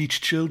lesson to teach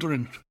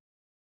children.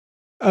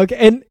 Okay,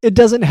 and it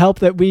doesn't help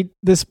that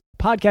this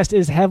podcast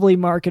is heavily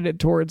marketed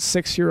towards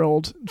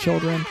 6-year-old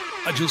children.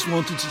 I just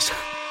wanted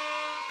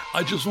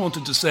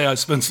to say I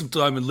spent some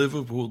time in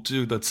Liverpool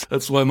too.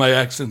 That's why my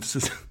accent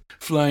is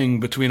flying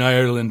between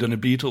Ireland and a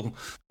beetle.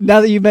 Now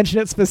that you mention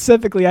it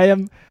specifically, I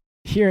am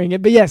hearing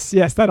it. But yes,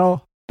 that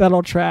all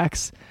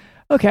tracks.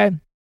 Okay.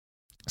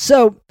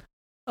 So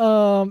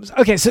so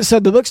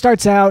the book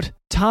starts out,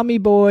 Tommy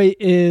Boy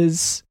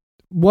is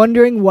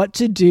wondering what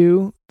to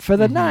do for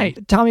the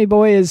night. Tommy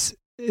Boy is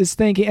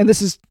thinking, and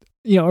this is,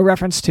 a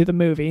reference to the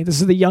movie. This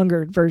is the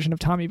younger version of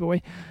Tommy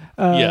Boy.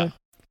 The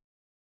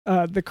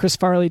Chris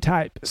Farley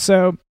type.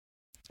 So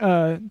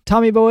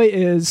Tommy Boy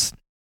is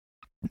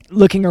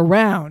looking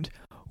around.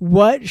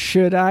 What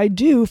should I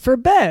do for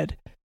bed?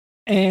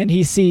 And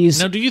he sees.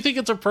 Now, do you think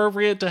it's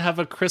appropriate to have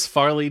a Chris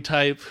Farley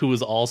type who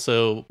is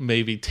also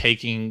maybe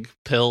taking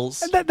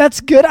pills? That's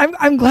good.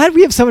 I'm glad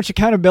we have so much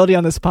accountability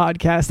on this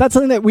podcast. That's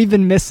something that we've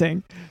been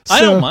missing. So,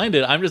 I don't mind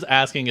it. I'm just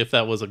asking if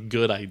that was a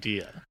good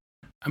idea.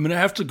 I'm going to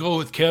have to go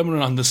with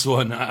Cameron on this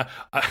one.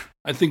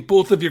 I think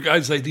both of your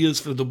guys' ideas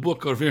for the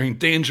book are very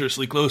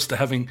dangerously close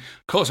to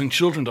causing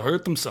children to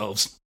hurt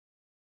themselves.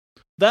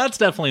 That's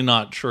definitely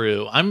not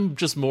true. I'm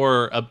just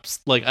more I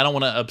don't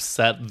want to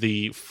upset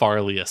the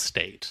Farley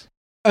estate.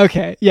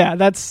 Okay, yeah,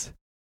 that's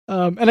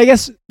and I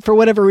guess for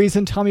whatever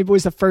reason, Tommy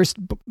Boy's the first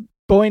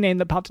boy name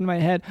that popped into my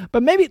head.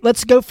 But maybe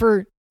let's go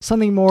for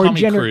something more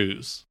Tommy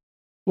Cruise.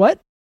 What?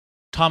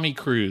 Tommy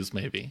Cruise,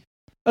 maybe.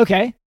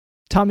 Okay,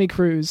 Tommy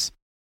Cruise.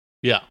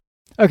 Yeah.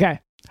 Okay.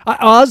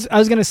 I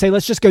was gonna say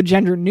let's just go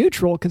gender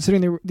neutral,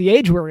 considering the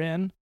age we're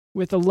in,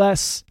 with a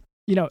less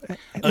a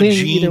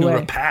Gene or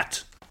a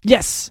Pat.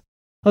 Yes.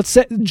 Let's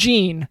say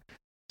Gene.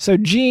 So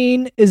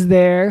Gene is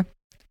there,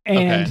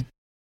 and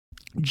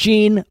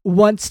Gene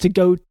wants to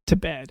go to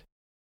bed,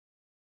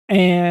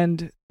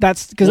 and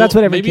that's because that's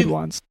what every kid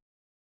wants.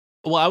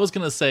 Well, I was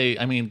gonna say,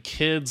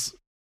 kids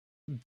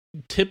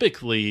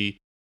typically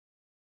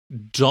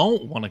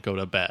don't want to go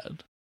to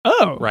bed,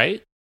 Oh,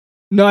 right?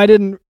 No, I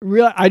didn't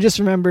realize. I just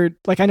remembered,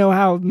 like, I know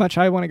how much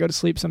I want to go to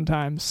sleep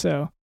sometimes,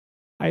 so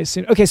I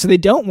assume. Okay, so they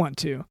don't want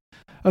to.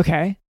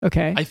 Okay.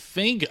 I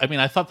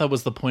thought that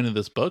was the point of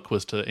this book,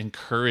 was to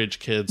encourage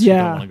kids who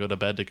don't want to go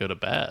to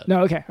bed.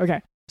 No,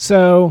 okay.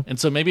 So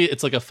maybe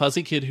it's like a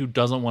fuzzy kid who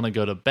doesn't want to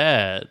go to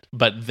bed,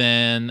 but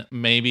then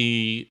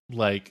maybe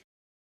like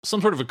some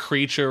sort of a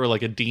creature or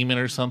like a demon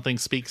or something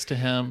speaks to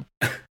him.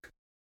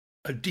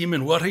 A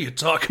demon? What are you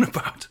talking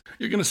about?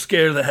 You're going to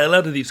scare the hell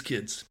out of these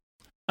kids.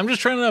 I'm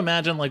just trying to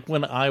imagine, like,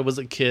 when I was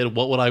a kid,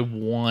 what would I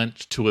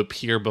want to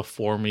appear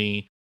before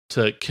me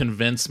to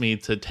convince me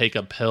to take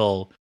a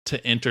pill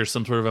to enter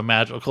some sort of a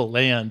magical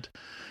land?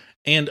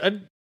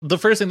 And the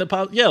first thing that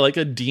popped, like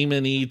a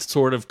demon-y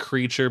sort of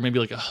creature, maybe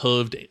like a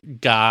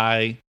hooved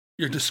guy.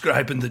 You're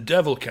describing the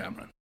devil,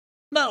 Cameron.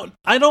 No,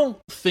 I don't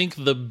think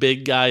the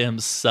big guy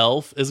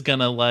himself is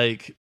gonna,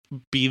 like,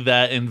 be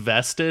that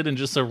invested in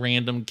just a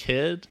random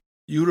kid.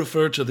 You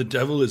refer to the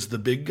devil as the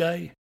big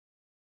guy?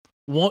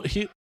 Won't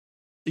he?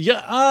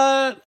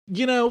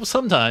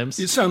 Sometimes.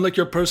 You sound like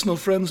you're personal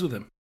friends with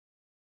him.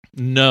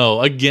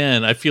 No,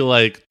 again, I feel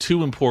like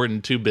too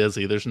important, too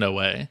busy. There's no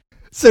way.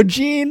 So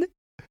Gene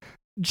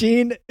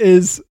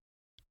is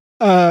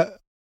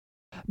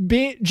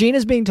Gene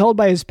is being told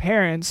by his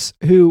parents,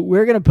 who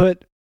we're going to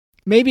put,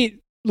 maybe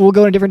we'll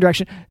go in a different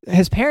direction.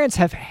 His parents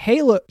have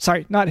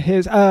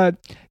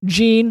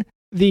Gene,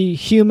 the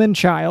human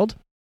child.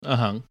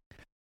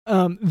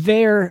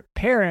 Their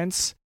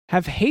parents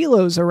have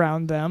halos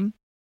around them.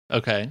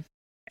 Okay.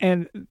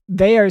 And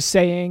they are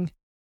saying,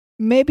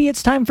 maybe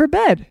it's time for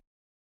bed.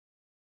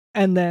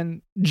 And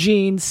then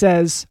Gene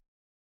says,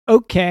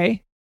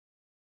 okay.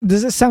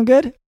 Does this sound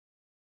good?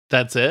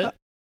 That's it?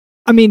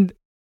 I mean,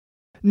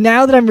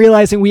 now that I'm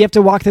realizing we have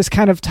to walk this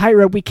kind of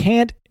tightrope, we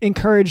can't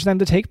encourage them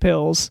to take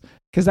pills,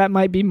 because that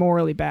might be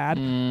morally bad.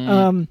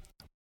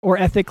 Or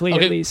ethically,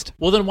 at least.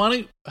 Well, then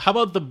how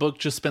about the book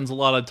just spends a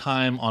lot of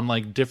time on,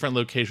 like, different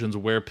locations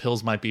where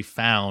pills might be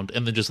found,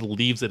 and then just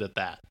leaves it at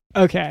that?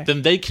 Okay.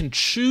 Then they can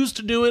choose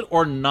to do it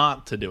or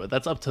not to do it.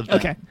 That's up to them.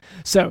 Okay.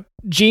 So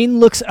Gene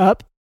looks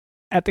up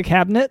at the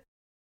cabinet,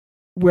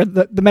 where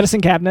the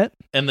medicine cabinet.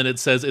 And then it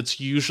says it's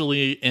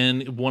usually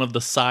in one of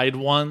the side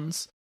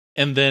ones.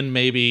 And then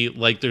maybe,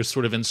 like, there's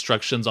sort of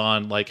instructions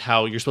on, like,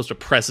 how you're supposed to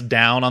press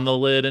down on the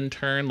lid and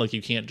turn. Like,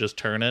 you can't just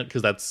turn it,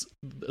 because that's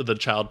the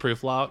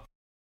childproof lock.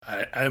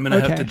 I'm going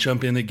to have to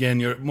jump in again.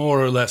 You're more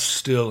or less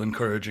still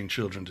encouraging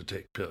children to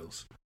take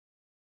pills.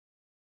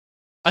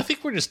 I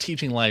think we're just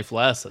teaching life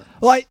lessons.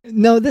 Well,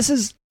 this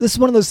is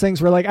one of those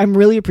things where, like, I'm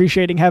really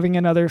appreciating having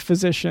another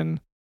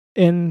physician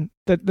in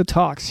the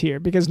talks here,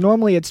 because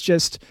normally it's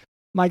just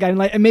my guiding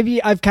light, and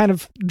maybe I've kind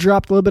of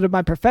dropped a little bit of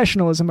my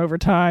professionalism over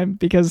time,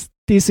 because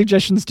these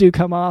suggestions do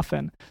come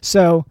often.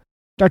 So,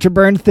 Dr.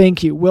 Byrne,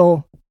 thank you.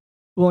 We'll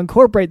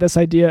incorporate this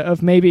idea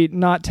of maybe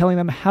not telling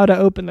them how to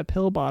open the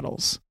pill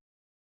bottles.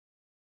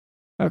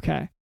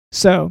 Okay.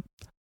 So,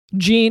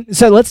 Gene,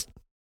 let's,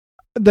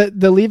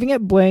 the leaving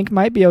it blank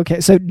might be okay.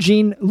 So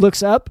Gene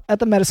looks up at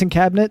the medicine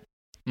cabinet,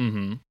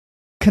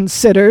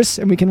 considers,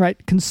 and we can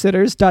write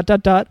considers, ...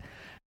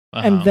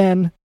 and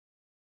then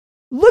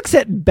looks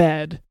at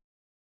bed.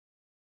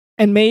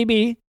 And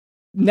maybe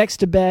next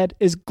to bed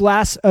is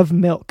glass of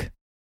milk.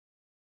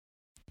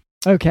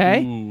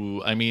 Okay.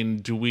 Ooh, I mean,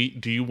 do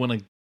you want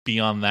to be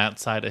on that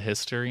side of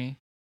history?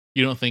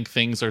 You don't think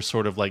things are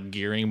sort of like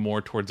gearing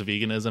more towards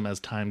veganism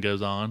as time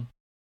goes on?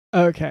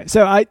 Okay.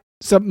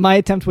 So my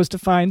attempt was to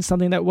find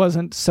something that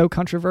wasn't so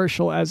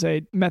controversial as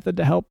a method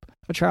to help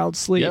a child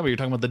sleep. Yeah, but you're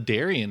talking about the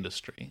dairy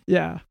industry.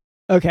 Yeah.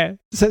 Okay.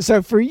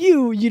 So for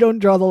you don't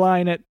draw the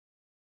line at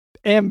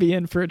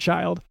Ambien for a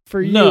child.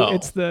 For you,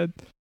 it's the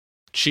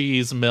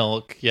cheese,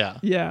 milk. Yeah.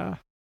 Yeah.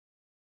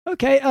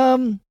 Okay.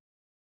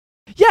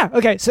 Yeah.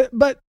 Okay. So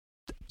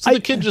the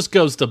kid just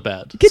goes to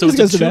bed. So it's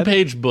a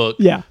 2-page book.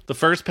 Yeah. The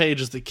first page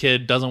is the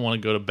kid doesn't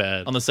want to go to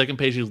bed. On the second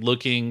page, he's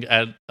looking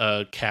at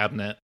a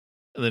cabinet,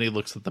 and then he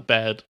looks at the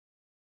bed.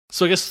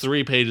 So I guess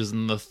 3 pages,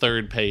 and the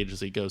third page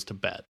is he goes to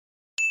bed.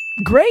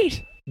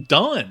 Great.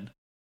 Done.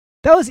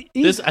 That was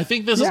easy. I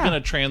think this is going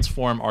to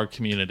transform our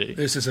community.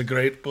 This is a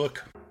great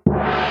book.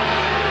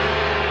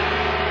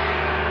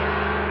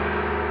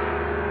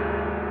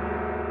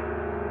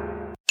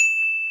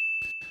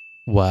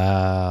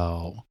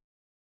 Wow.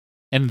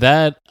 And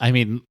that, I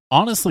mean,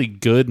 honestly,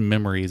 good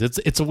memories.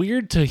 It's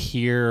weird to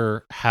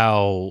hear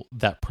how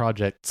that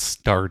project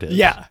started.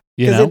 Yeah.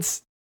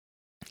 Because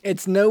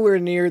it's nowhere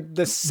near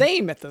the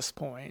same at this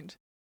point.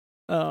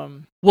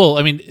 Well,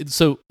 I mean,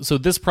 so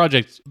this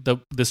project,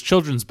 this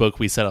children's book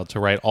we set out to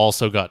write,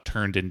 also got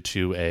turned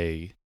into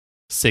a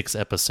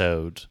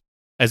 6-episode,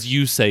 as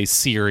you say,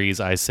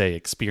 series, I say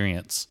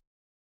experience.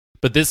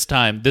 But this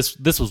time, this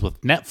was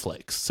with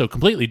Netflix, so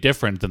completely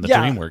different than the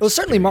DreamWorks. It was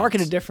certainly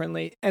marketed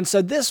differently, and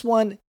so this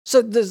one,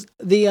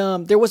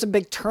 there was a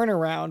big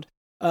turnaround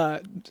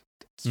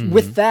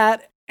with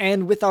that,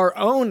 and with our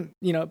own,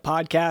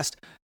 podcast,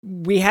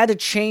 we had to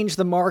change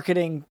the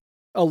marketing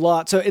a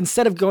lot. So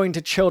instead of going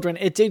to children,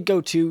 it did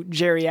go to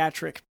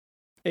geriatric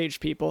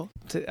age people,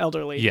 to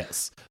elderly.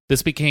 Yes.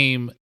 This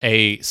became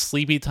a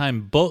Sleepy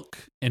Time book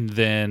and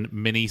then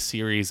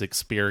mini-series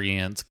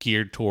experience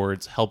geared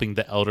towards helping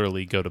the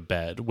elderly go to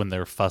bed when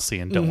they're fussy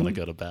and don't want to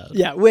go to bed.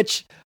 Yeah,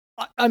 which,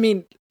 I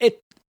mean,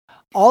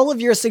 all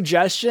of your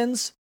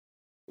suggestions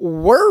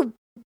were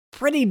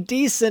pretty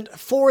decent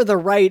for the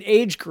right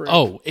age group.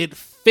 Oh, it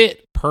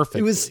fit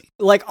perfectly. It was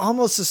like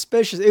almost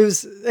suspicious. It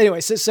was,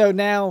 anyway, so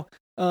now,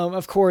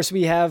 of course,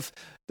 we have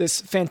this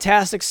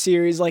fantastic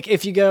series. Like,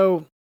 if you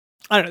go,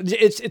 I don't know,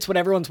 it's what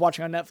everyone's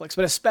watching on Netflix,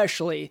 but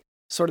especially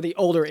sort of the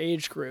older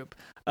age group.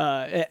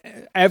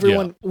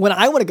 Everyone, when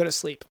I want to go to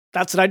sleep,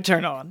 that's what I'd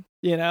turn on,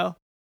 you know?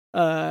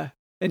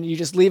 And you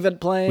just leave it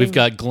playing. We've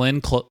got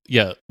Glenn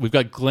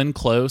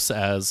Close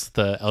as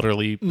the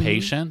elderly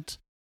patient,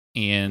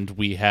 and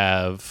we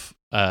have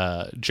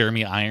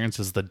Jeremy Irons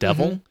as the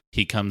devil.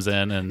 He comes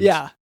in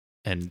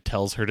and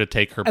tells her to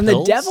take her pills. And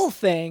the devil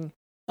thing,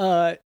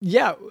 it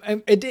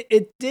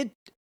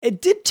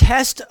did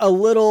test a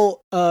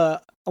little.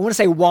 I want to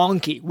say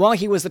wonky.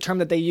 Wonky was the term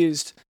that they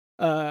used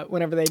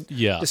whenever they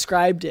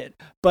described it.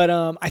 But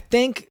I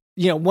think,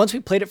 once we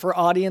played it for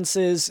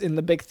audiences in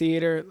the big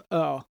theater,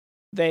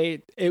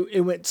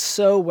 it went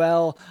so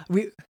well.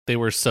 They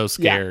were so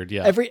scared.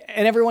 Yeah.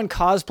 Everyone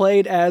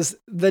cosplayed as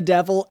the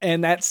devil,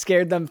 and that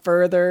scared them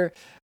further.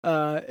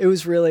 It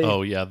was really.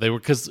 Oh yeah, they were,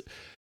 because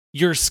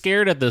you're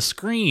scared at the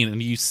screen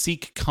and you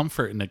seek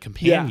comfort in a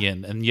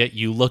companion, and yet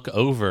you look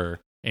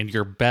over and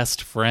your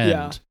best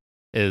friend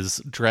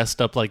is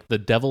dressed up like the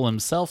devil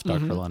himself,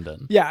 Dr.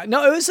 London. Yeah,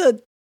 no, it was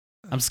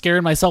I'm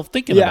scaring myself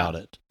thinking about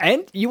it.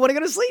 And you want to go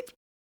to sleep,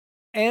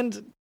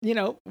 and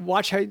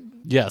watch how.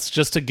 Yes,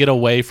 just to get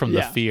away from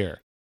the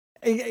fear.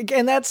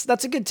 And that's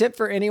a good tip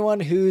for anyone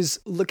who's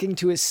looking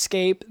to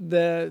escape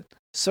the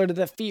sort of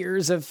the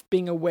fears of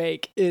being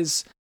awake.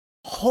 Is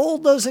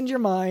hold those in your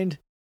mind,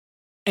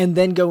 and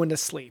then go into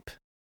sleep.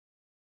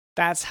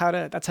 That's how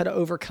to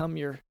overcome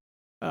your.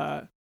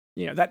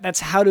 That's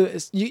how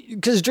to,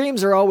 because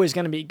dreams are always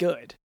going to be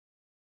good.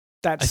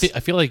 I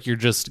feel like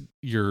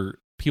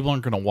people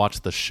aren't going to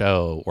watch the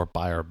show or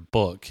buy our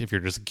book if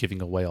you're just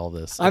giving away all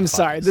this. I'm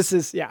sorry. This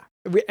is,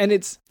 and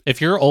it's,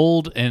 if you're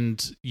old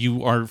and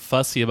you are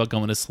fussy about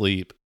going to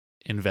sleep,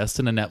 invest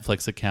in a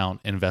Netflix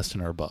account, invest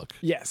in our book.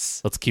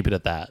 Yes. Let's keep it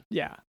at that.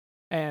 Yeah.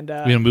 And, we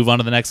going to move on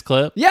to the next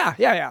clip?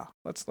 Yeah.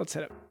 Let's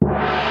hit it.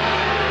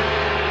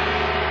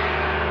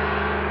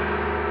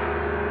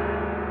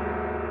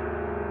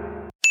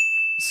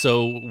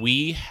 So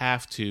we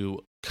have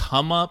to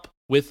come up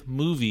with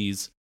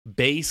movies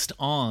based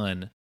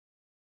on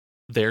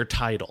their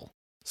title.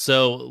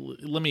 So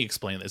let me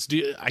explain this.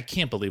 I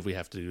can't believe we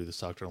have to do this,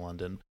 Dr.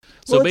 London.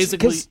 So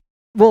basically...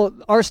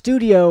 our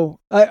studio,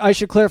 I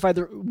should clarify,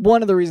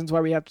 one of the reasons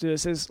why we have to do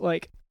this is,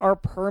 like, our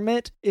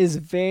permit is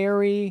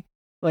very,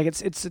 like,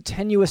 it's a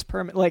tenuous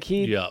permit. Like,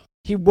 he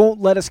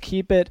won't let us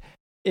keep it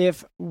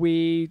if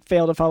we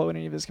fail to follow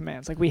any of his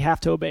commands. Like, we have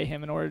to obey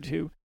him in order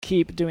to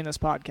keep doing this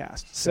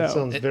podcast. So that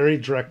sounds very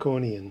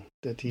draconian.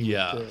 That he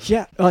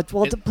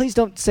please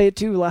don't say it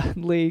too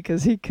loudly,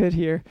 because he could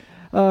hear.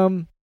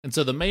 And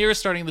so the mayor is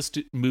starting this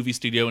movie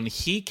studio, and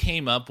he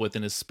came up with,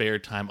 in his spare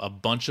time, a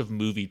bunch of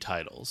movie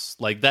titles.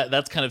 Like,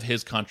 that's kind of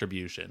his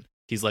contribution.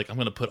 He's like, I'm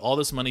going to put all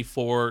this money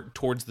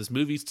towards this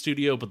movie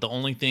studio, but the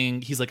only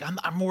thing, he's like,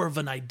 I'm more of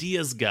an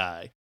ideas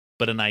guy.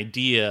 But an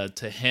idea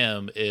to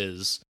him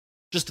is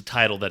just a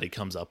title that he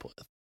comes up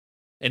with.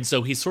 And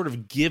so he's sort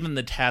of given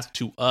the task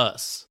to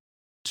us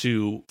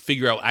to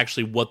figure out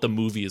actually what the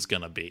movie is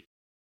going to be.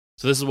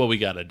 So this is what we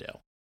got to do.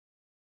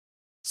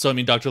 So, I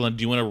mean, Dr. Lund,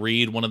 do you want to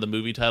read one of the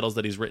movie titles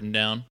that he's written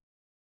down?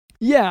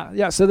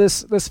 Yeah. So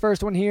this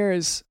first one here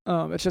is,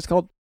 it's just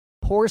called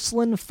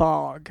Porcelain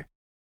Fog.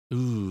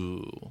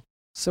 Ooh.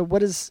 So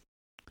what is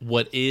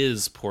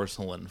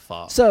Porcelain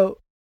Fog? So,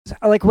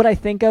 like, what I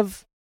think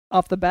of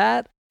off the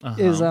bat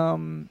is,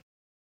 I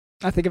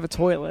think of a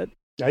toilet.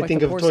 I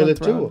think of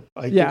toilet too.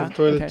 I think of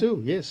toilet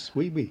too. Yes,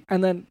 we.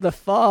 And then the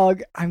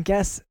fog, I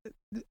guess,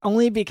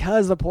 only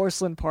because the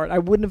porcelain part, I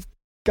wouldn't have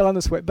gone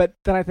this way. But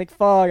then I think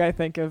fog, I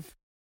think of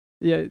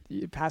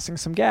passing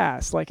some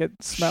gas, like it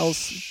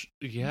smells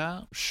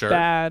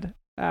bad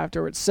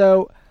afterwards.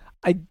 So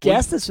I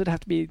guess this would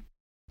have to be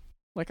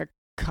like a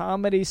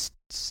comedy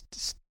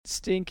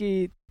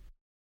stinky.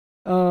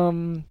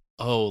 The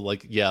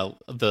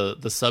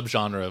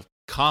subgenre of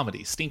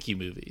comedy, stinky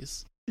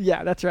movies.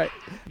 Yeah, that's right.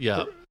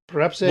 Yeah.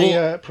 Perhaps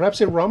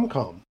a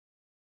rom-com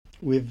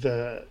with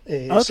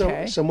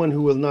someone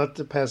who will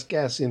not pass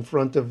gas in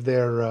front of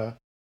their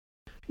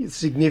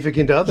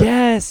significant other.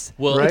 Yes.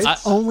 Well, right?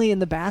 It's only in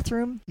the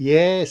bathroom.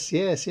 Yes.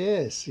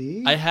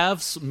 See? I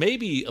have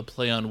maybe a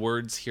play on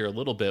words here a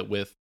little bit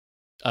with,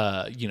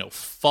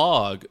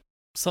 fog.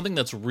 Something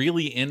that's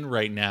really in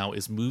right now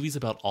is movies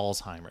about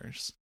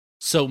Alzheimer's.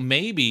 So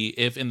maybe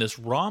if in this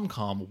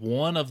rom-com,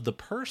 one of the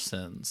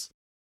persons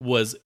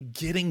was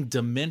getting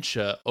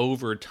dementia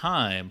over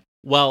time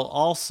while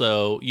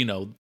also,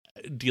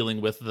 dealing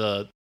with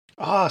the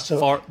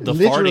So the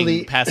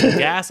literally farting passing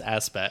gas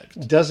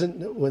aspect. Doesn't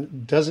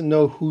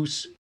know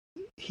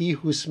he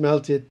who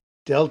smelt it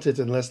dealt it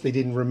unless they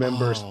didn't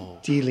remember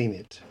stealing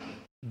it.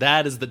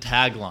 That is the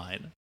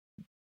tagline.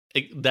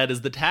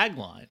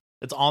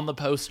 It's on the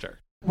poster.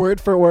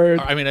 Word for word.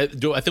 I mean, I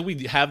think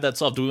we have that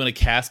solved. Do we want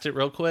to cast it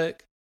real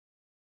quick?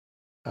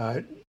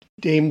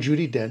 Dame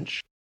Judi Dench.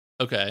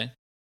 Okay.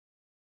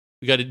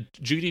 We got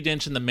Judi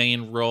Dench in the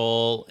main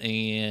role,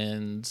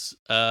 and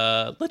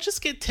let's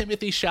just get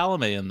Timothée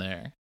Chalamet in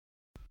there.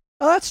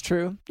 Oh, that's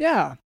true.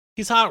 Yeah.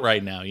 He's hot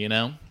right now, you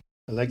know?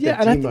 I like that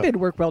and team I think up. they'd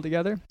work well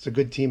together. It's a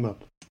good team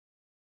up.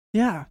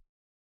 Yeah.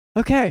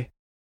 Okay.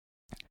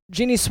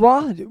 Jeannie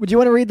Swa, would you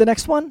want to read the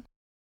next one?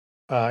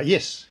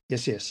 Yes,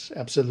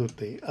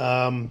 absolutely.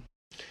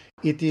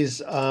 It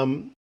is,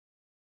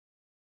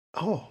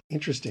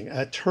 interesting.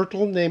 A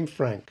turtle named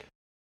Frank.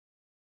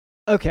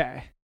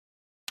 Okay.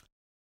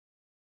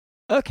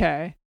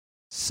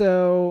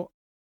 So,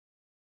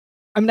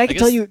 I mean, I can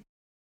tell you.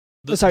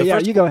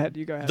 You go ahead.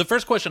 The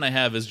first question I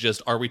have is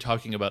just: are we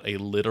talking about a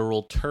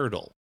literal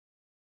turtle,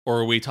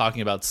 or are we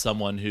talking about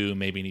someone who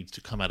maybe needs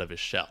to come out of his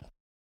shell,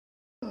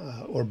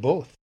 or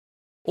both?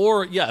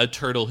 Or a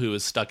turtle who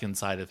is stuck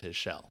inside of his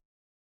shell.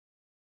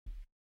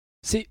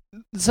 See,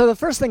 so the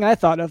first thing I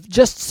thought of,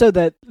 just so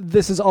that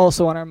this is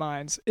also on our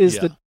minds, is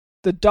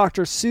the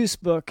Dr. Seuss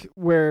book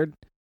where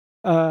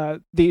you're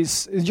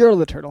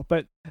the turtle,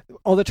 but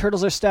all the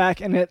turtles are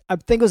stacked, and I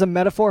think it was a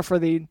metaphor for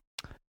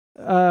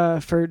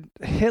for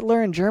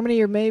Hitler in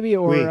Germany, or maybe,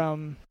 or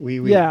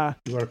yeah,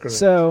 you are correct.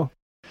 So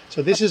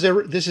this is a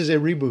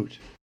reboot.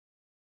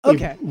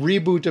 Okay, a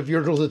reboot of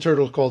Yertle the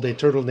Turtle called A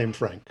Turtle Named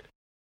Frank.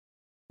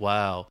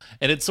 Wow,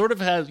 and it sort of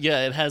has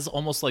it has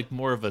almost like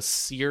more of a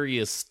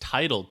serious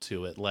title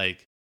to it,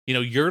 like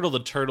Yertle the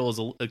Turtle is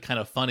a kind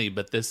of funny,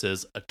 but this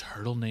is A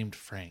Turtle Named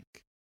Frank.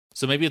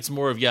 So maybe it's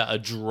more of a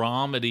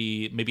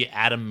dramedy, maybe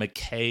Adam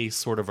McKay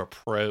sort of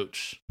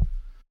approach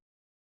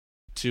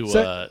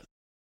to.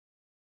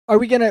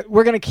 We're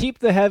gonna keep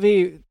the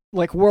heavy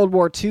like World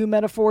War II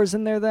metaphors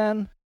in there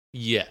then?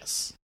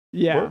 Yes.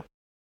 Yeah.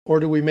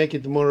 Or do we make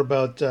it more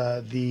about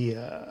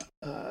the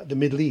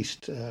Middle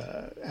East,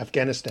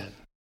 Afghanistan?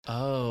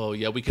 Oh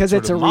yeah, we can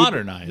sort of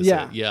modernize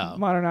it. Yeah,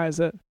 modernize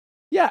it.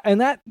 Yeah, and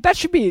that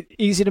should be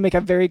easy to make a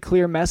very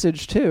clear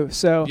message too.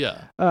 So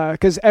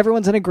because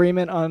everyone's in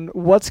agreement on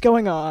what's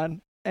going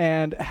on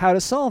and how to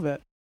solve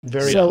it.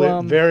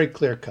 Very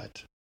clear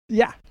cut.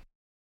 Yeah.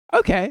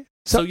 Okay.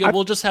 So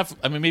we'll just have.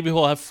 I mean, maybe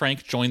we'll have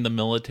Frank join the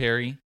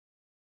military,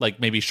 like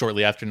maybe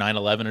shortly after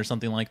 9/11 or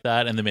something like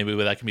that, and then maybe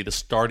that can be the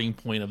starting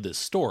point of this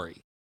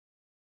story.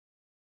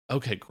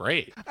 Okay,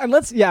 great. And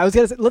let's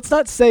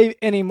not say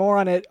any more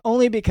on it,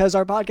 only because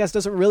our podcast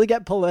doesn't really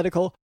get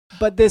political.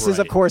 But this is,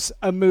 of course,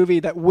 a movie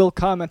that will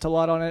comment a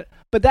lot on it.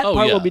 But that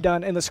part will be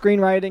done in the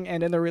screenwriting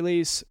and in the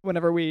release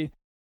whenever we,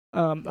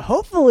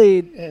 hopefully,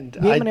 we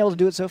haven't been able to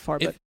do it so far.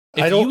 But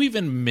if you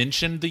even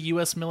mention the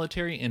U.S.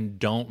 military and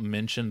don't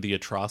mention the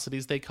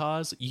atrocities they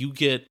cause, you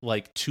get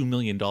like $2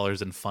 million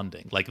in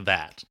funding, like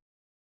that.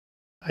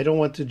 I don't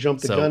want to jump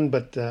the gun,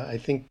 but I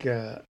think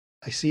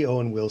I see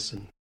Owen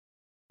Wilson.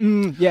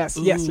 Yes.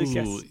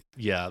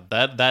 Yeah,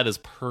 that is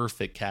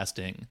perfect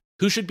casting.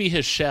 Who should be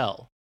his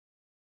shell?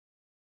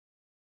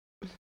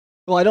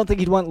 Well, I don't think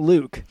he'd want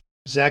Luke.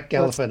 Zach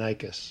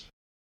Galifianakis.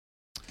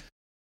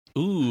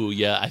 Ooh,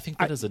 yeah, I think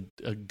that is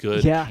a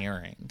good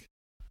pairing.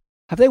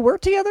 Have they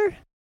worked together?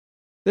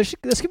 This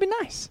could be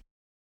nice.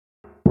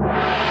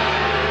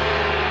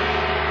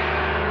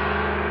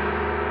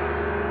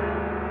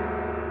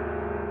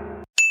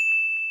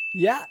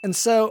 Yeah, and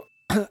so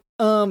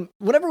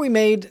whenever we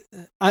made,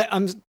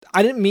 I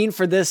didn't mean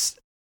for this,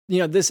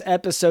 this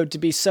episode to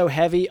be so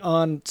heavy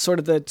on sort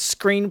of the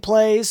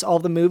screenplays, all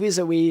the movies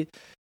that we.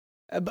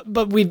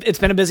 But it's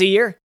been a busy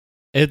year.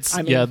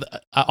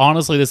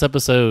 Honestly, this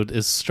episode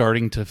is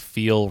starting to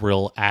feel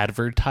real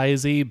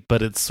advertising,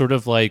 but it's sort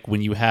of like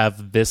when you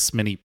have this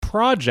many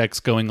projects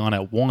going on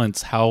at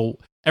once, how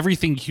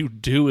everything you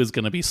do is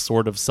going to be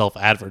sort of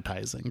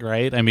self-advertising,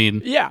 right? I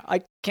mean, yeah,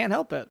 I can't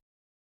help it.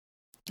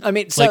 I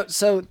mean, so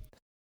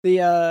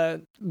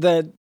the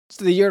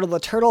Yertle the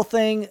Turtle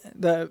thing,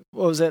 what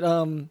was it?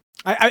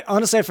 I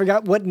honestly, I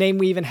forgot what name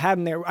we even had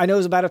in there. I know it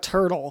was about a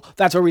turtle.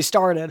 That's where we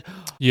started.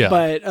 Yeah.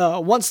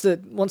 But once the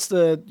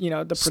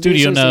the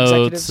studio producers,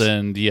 notes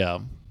and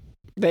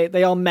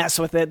they all mess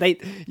with it. They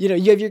you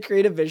have your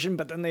creative vision,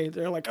 but then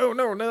they're like, oh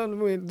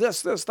no,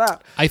 this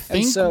that. I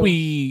think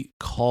we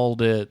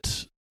called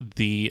it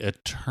The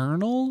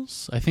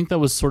Eternals. I think that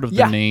was sort of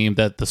the name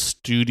that the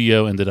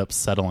studio ended up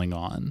settling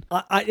on.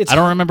 I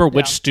don't remember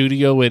which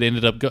studio it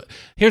ended up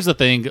Here's the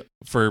thing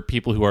for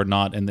people who are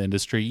not in the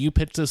industry. You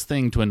pitch this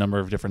thing to a number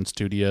of different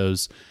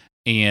studios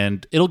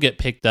and it'll get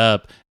picked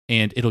up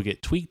and it'll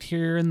get tweaked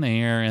here and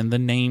there and the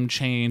name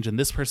change and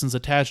this person's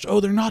attached. Oh,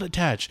 they're not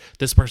attached.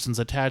 This person's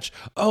attached.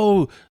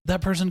 Oh,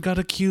 that person got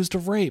accused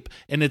of rape.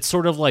 And it's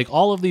sort of like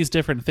all of these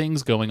different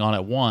things going on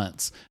at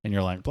once. And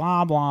you're like,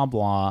 blah, blah,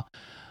 blah.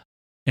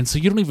 And so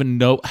you don't even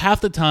know.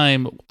 Half the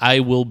time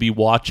I will be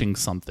watching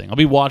something. I'll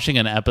be watching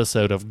an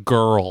episode of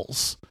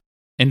Girls,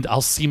 and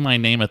I'll see my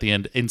name at the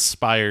end,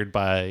 inspired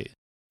by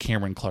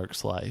Cameron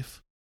Clark's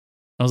life.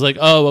 I was like,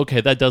 oh, okay,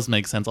 that does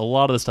make sense. A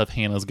lot of the stuff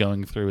Hannah's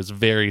going through is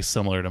very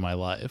similar to my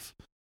life.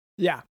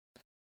 Yeah.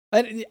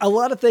 And a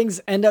lot of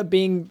things end up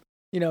being,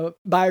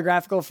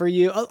 biographical for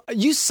you.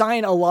 You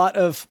sign a lot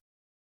of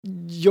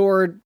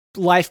your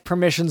life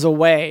permissions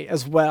away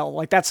as well.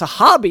 Like, that's a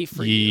hobby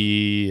for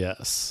you.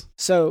 Yes.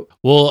 So,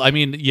 well, I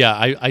mean,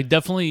 yeah, I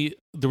definitely,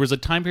 there was a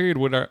time period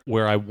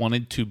where I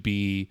wanted to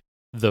be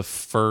the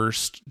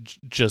first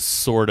just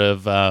sort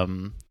of,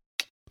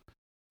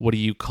 what do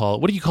you call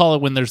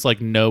it when there's like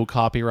no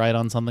copyright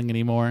on something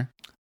anymore?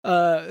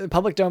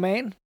 Public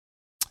domain?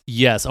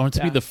 Yes, I want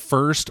to be the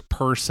first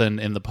person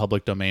in the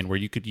public domain where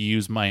you could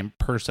use my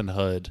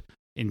personhood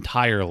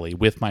entirely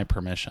with my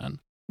permission.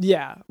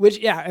 Yeah,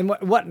 and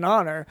what an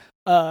honor.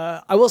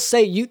 I will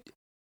say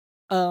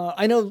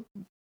I know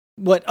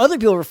what other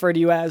people refer to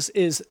you as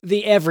is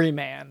the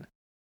everyman.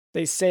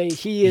 They say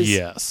he is,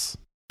 yes,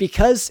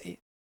 because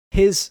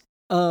his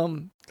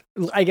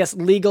I guess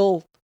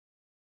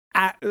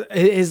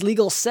his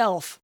legal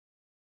self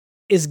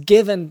is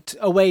given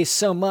away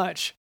so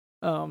much.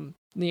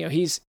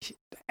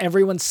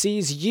 Everyone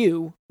sees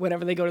you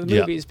whenever they go to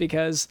the movies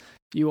because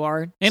you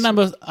are, and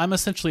I'm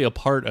essentially a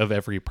part of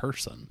every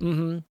person.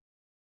 Mm-hmm.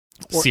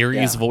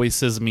 Sirius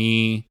voices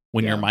me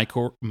when your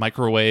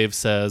microwave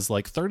says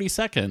like 30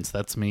 seconds.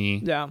 That's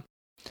me. Yeah,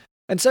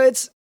 and so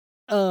it's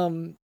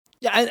I'm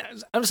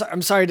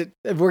sorry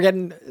if we're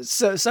getting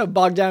so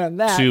bogged down in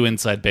that. Too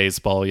inside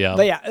baseball, yeah.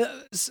 But yeah,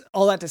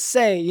 all that to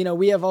say,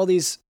 we have all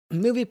these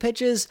movie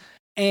pitches,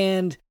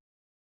 and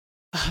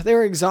they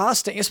were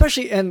exhausting,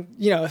 especially, and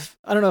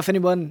I don't know if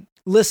anyone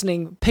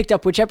listening picked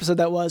up which episode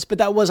that was, but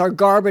that was our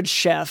garbage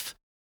chef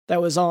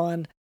that was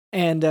on,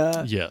 and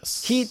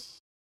yes, he's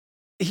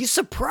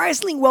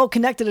surprisingly well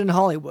connected in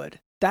Hollywood.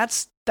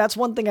 That's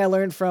one thing I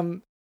learned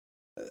from.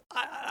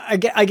 I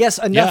guess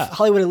enough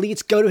Hollywood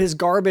elites go to his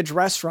garbage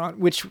restaurant,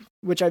 which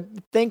I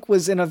think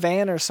was in a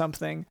van or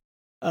something.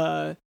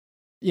 They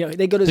go to his.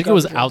 I think it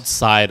was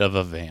outside of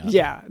a van.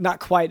 Yeah, not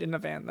quite in a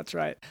van. That's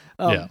right.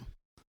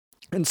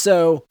 And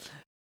so,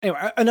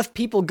 anyway, enough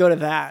people go to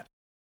that,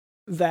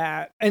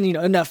 and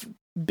enough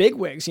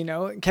bigwigs.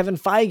 Kevin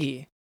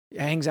Feige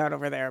hangs out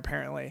over there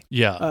apparently.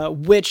 Yeah.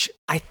 Which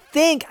I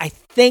think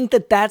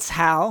that's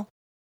how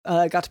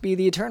it got to be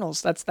the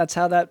Eternals. That's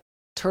how that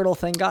turtle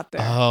thing got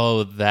there.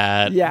 Oh,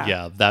 that.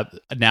 Yeah. That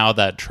now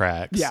that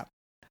tracks. Yeah.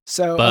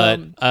 So,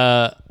 but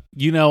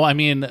I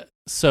mean,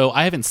 so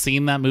I haven't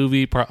seen that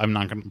movie. I'm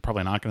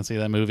probably not going to see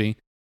that movie.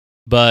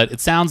 But it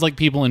sounds like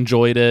people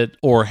enjoyed it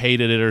or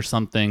hated it or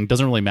something.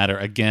 Doesn't really matter.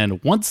 Again,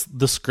 once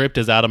the script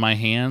is out of my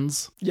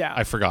hands,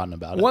 I've forgotten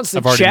about it.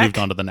 I've already moved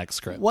on to the next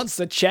script. Once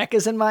the check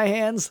is in my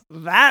hands,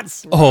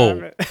 that's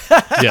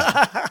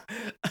yeah.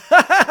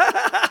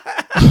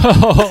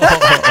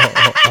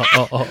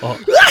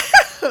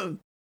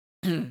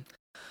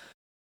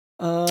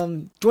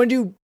 Do you want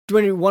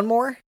to do one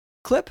more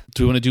clip?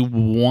 Do you want to do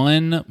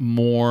one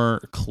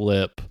more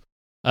clip?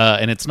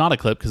 And it's not a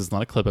clip because it's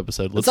not a clip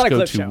episode. Let's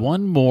go to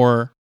one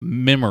more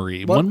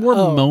memory, one more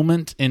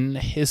moment in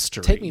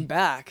history. Take me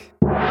back.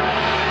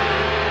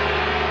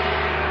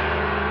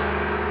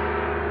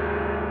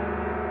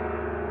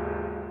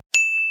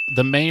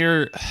 The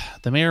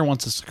mayor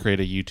wants us to create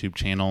a YouTube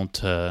channel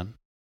to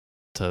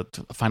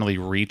finally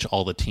reach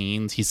all the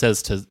teens. He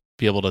says to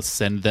be able to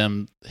send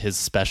them his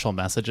special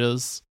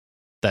messages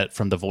that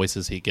from the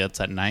voices he gets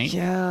at night.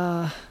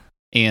 Yeah.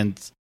 And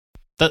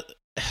that.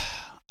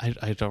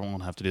 I don't want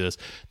to have to do this.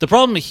 The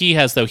problem he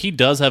has, though, he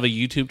does have a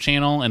YouTube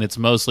channel, and it's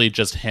mostly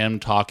just him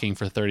talking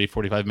for 30,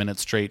 45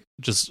 minutes straight,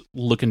 just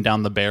looking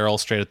down the barrel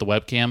straight at the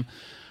webcam.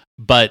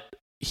 But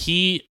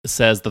he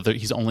says that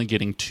he's only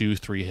getting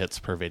 2-3 hits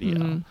per video.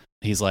 Mm-hmm.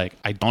 He's like,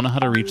 I don't know how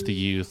to reach the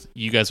youth.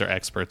 You guys are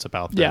experts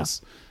about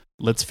this. Yeah.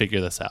 Let's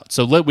figure this out.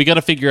 So we got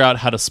to figure out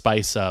how to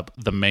spice up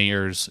the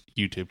mayor's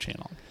YouTube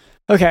channel.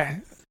 Okay.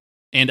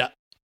 And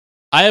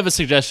I have a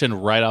suggestion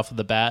right off of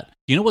the bat.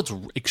 You know what's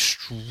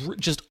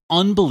just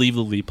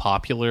unbelievably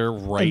popular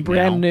right now?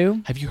 Brand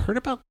new? Have you heard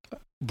about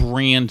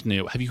brand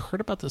new? Have you heard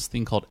about this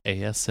thing called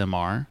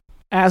ASMR?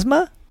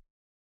 Asthma?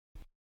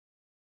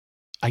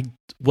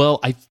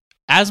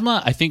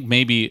 Asthma, I think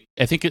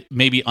it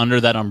may be under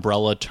that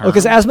umbrella term.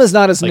 Because asthma's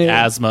not as new.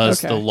 Asthma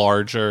is the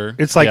larger.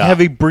 It's like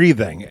heavy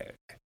breathing,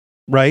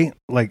 right?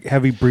 Like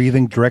heavy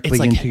breathing directly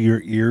into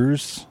your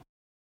ears.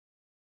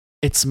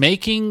 It's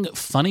making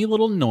funny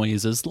little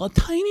noises,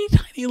 tiny,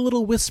 tiny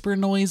little whisper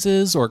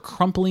noises or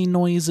crumpling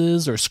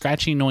noises or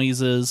scratchy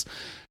noises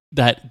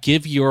that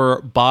give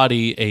your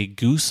body a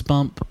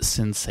goosebump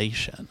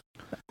sensation.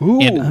 Ooh,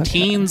 and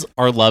teens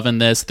are loving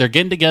this. They're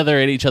getting together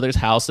at each other's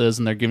houses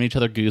and they're giving each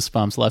other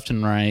goosebumps left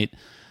and right.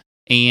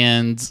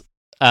 And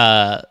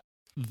I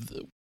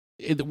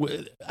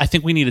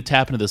think we need to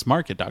tap into this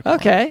market, Dr.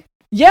 Okay. Mark.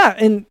 Yeah,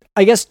 and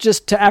I guess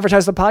just to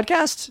advertise the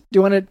podcast, do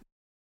you want to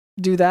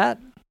do that?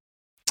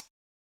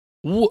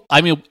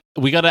 I mean,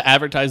 we got to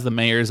advertise the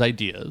mayor's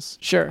ideas.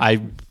 Sure.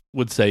 I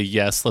would say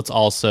yes. Let's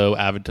also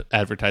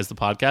advertise the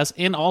podcast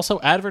and also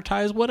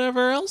advertise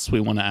whatever else we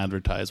want to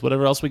advertise.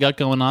 Whatever else we got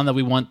going on that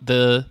we want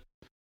the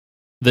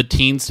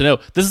teens to know.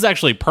 This is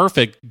actually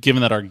perfect,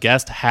 given that our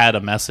guest had a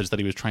message that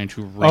he was trying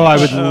to reach. Oh, I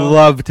would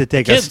love to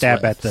take a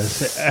stab at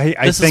this.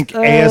 I think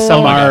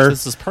ASMR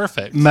this is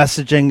perfect.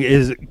 messaging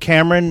is...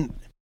 Cameron,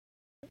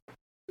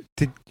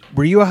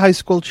 were you a high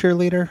school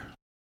cheerleader?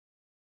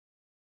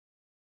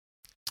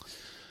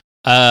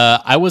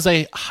 I was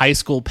a high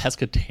school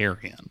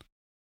pescatarian.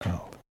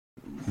 Oh,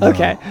 no.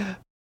 Okay. I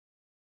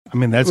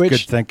mean, that's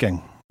good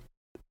thinking.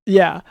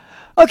 Yeah.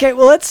 Okay.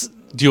 Well, let's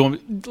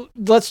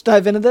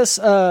dive into this.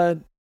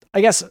 I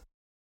guess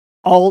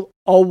I'll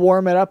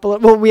warm it up a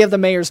little. Well, we have the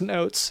mayor's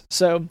notes,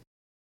 so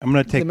I'm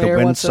going to take the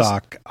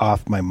windsock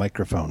off my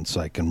microphone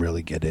so I can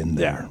really get in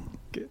there.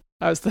 Yeah.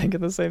 I was thinking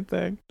the same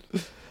thing.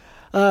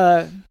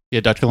 Yeah,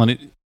 Dr.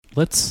 London,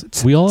 let's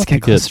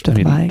get closer to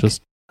the mic.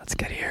 Let's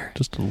get here.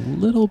 Just a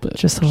little bit.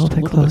 Just a little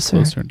bit closer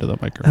into the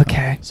microphone.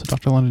 Okay. So,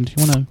 Dr. London, do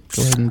you want to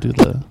go ahead and do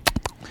the...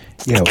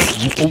 Yeah,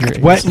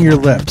 wetting your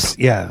lips.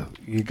 Yeah,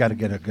 you got to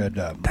get a good...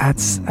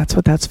 That's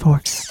what that's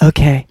for.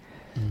 Okay.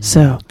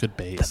 So, good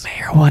bass. The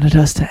mayor wanted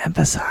us to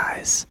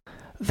emphasize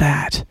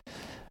that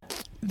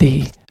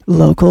the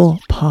local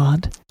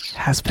pond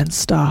has been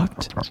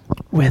stocked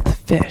with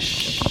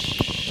fish.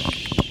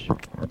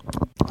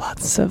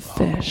 Lots of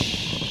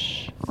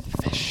fish.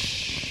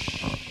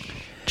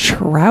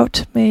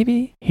 Trout,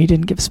 maybe? He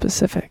didn't give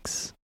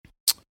specifics.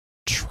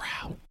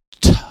 Trout.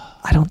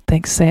 I don't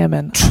think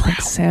salmon. I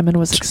think salmon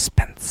was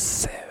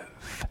expensive.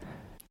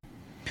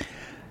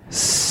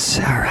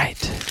 All right.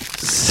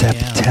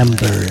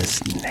 September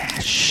is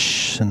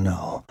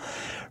National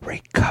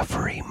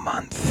Recovery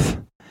Month.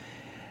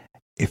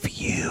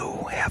 If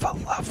you have a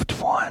loved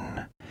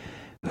one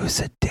who's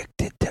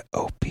addicted to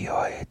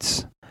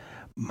opioids,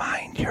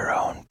 mind your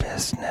own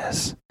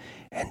business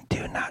and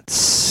do not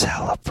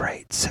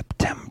celebrate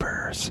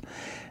September's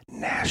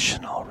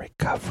National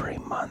Recovery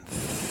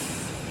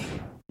Month.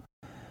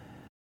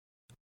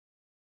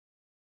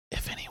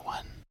 If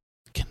anyone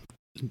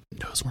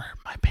knows where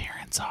my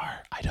parents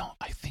are, I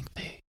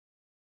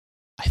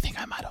think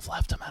I might have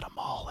left them at a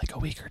mall like a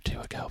week or two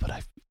ago, but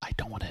I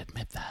don't want to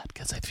admit that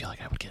because I feel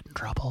like I would get in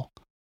trouble.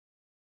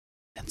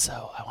 And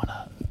so I'm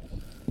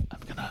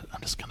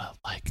just gonna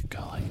like go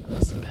like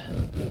this a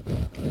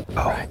bit.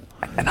 Oh, right.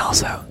 And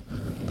also,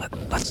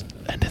 let's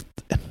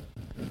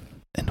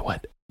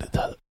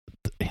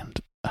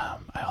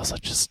I also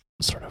just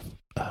sort of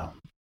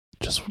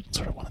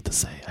wanted to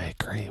say I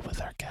agree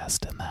with our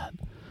guest in that,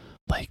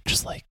 like,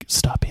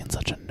 stop being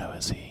such a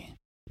nosy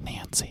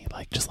Nancy.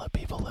 Like, just let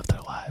people live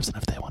their lives, and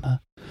if they want to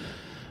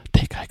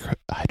take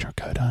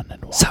hydrocodone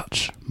and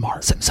watch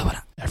Martin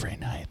every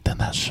night, then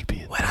that should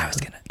be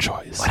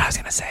choice. What I was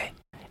gonna say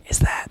is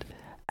that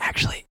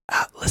actually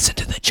listen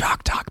to the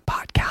Jock Talk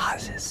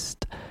podcast.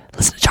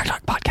 Listen to Jock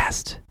Talk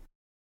podcast.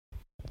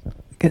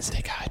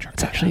 Take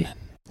hydrocodone and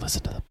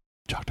listen to the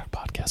Jock Talk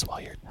podcast while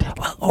you're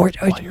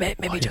taking.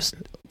 Maybe just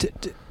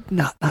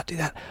not do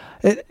that.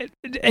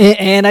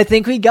 And I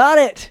think we got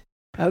it.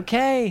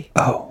 Okay.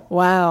 Oh.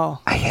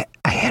 Wow. I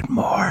had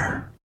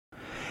more.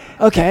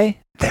 Okay.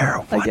 There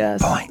are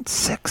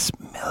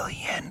 1.6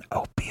 million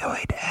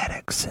opioid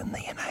addicts in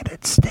the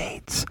United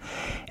States,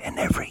 and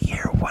every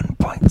year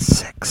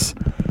 1.6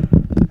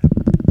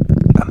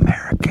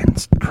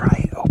 Americans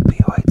try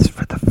opioids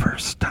for the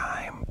first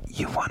time.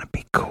 You want to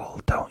be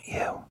cool, don't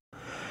you?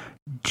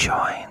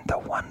 Join the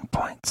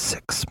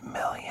 1.6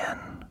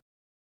 million.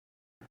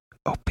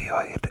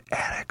 Opioid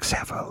addicts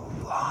have a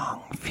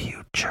long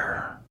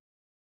future.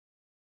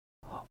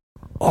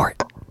 Or,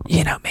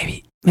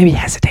 maybe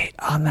hesitate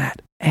on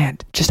that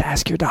and just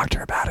ask your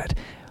doctor about it.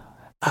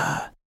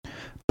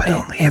 But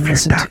only if your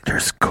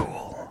doctor's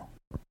cool.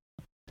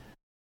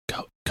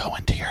 Go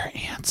into your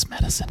aunt's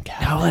medicine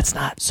cabinet. No, let's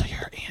not. So your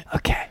aunt...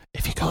 Okay.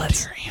 If you go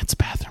into your aunt's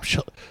bathroom,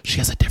 she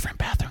has a different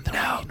bathroom than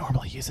what you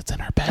normally use. It's in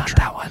her bedroom. Not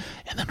that one.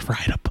 And then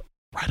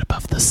right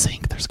above the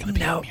sink, there's going to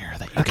be a mirror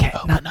that you can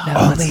open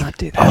up. Let's not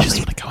do that. I just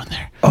want to go in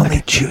there.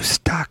 Only choose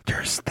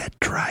doctors that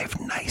drive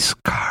nice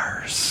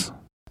cars.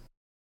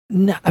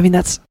 No, I mean,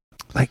 that's...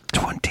 Like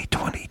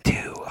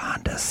 2022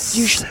 Honda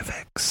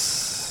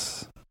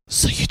Civics.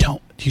 So you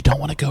don't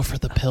want to go for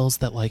the pills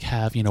that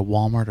have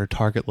Walmart or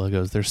Target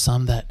logos. There's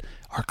some that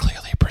are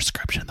clearly a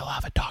prescription. They'll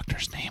have a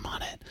doctor's name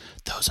on it.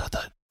 Those are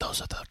the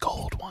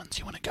gold ones.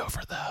 You want to go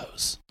for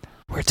those.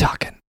 We're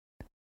talking.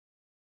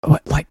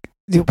 What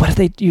if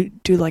they do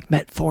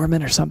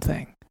metformin or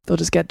something? They'll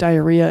just get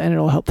diarrhea and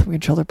it'll help them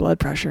control their blood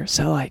pressure.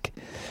 So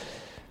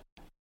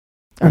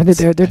or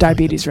their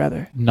diabetes,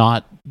 rather.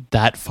 Not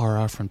that far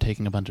off from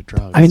taking a bunch of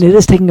drugs. I mean, it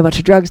is taking a bunch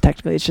of drugs,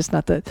 technically. It's just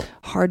not the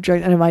hard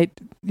drug. And it might,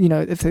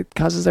 if it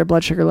causes their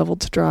blood sugar level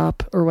to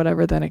drop or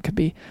whatever, then it could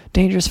be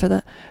dangerous for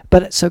that.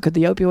 But so could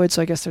the opioids,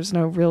 so I guess there's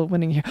no real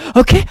winning here.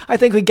 Okay, I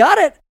think we got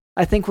it.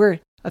 I think we're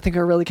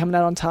really coming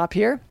out on top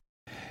here.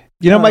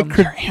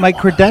 My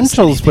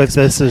credentials with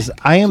this is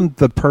I am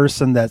the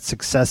person that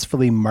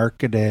successfully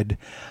marketed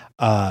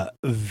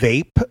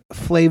vape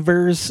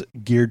flavors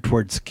geared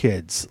towards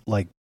kids,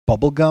 like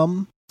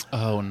bubblegum.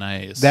 Oh,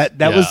 nice. That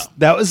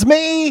was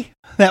me.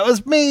 That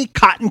was me.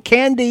 Cotton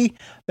candy.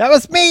 That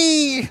was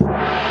me.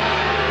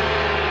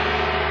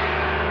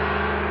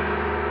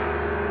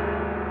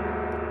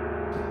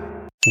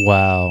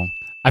 Wow.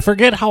 I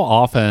forget how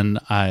often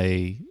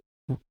I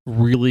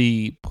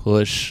really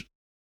push.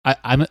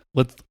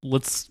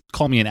 Let's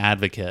call me an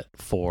advocate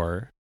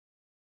for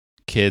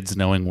kids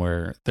knowing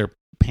where their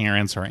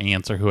parents or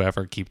aunts or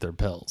whoever keep their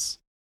pills.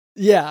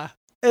 Yeah.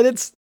 And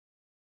it's,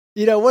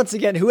 once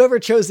again, whoever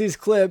chose these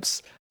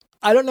clips,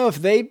 I don't know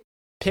if they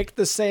picked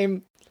the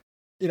same,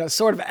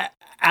 sort of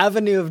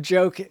avenue of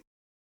joke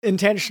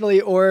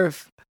intentionally, or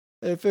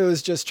if it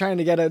was just trying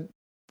to get a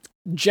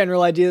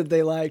general idea that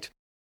they liked.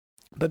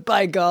 But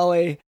by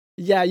golly,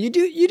 yeah, you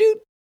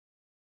do.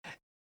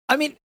 I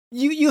mean,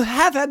 you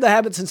have had the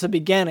habit since the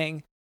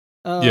beginning.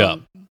 Yeah.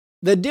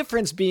 The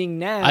difference being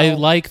now, I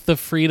like the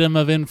freedom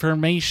of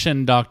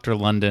information, Dr.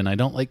 London. I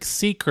don't like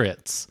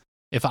secrets.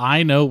 If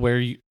I know where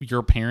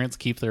your parents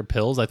keep their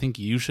pills, I think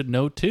you should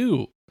know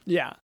too.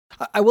 Yeah.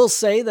 I will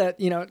say that,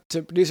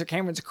 to producer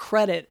Cameron's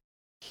credit,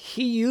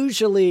 he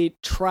usually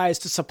tries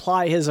to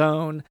supply his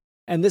own,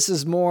 and this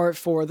is more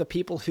for the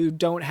people who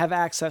don't have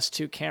access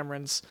to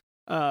Cameron's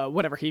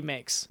whatever he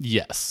makes.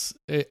 Yes.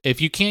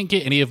 If you can't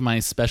get any of my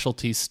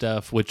specialty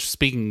stuff, which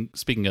speaking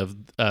of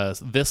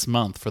this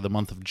month, for the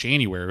month of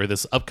January, or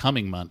this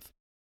upcoming month,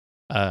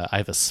 I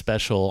have a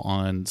special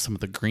on some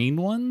of the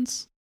green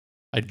ones.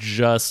 I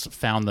just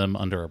found them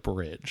under a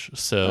bridge.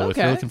 So if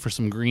you're looking for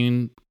some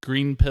green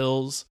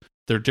pills,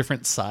 they're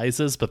different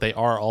sizes, but they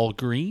are all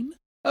green.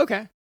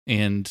 Okay.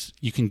 And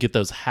you can get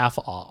those half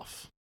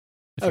off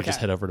if you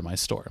just head over to my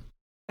store.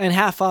 And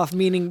half off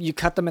meaning you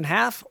cut them in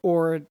half,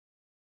 or?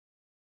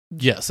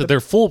 Yeah, so they're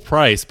full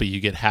price, but you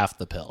get half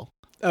the pill.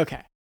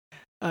 Okay.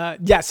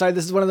 Yeah, sorry,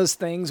 this is one of those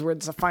things where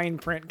it's a fine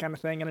print kind of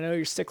thing, and I know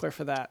you're a stickler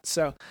for that.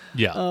 So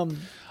yeah.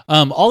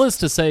 All this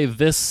to say,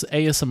 this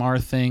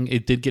ASMR thing,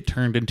 it did get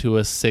turned into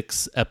a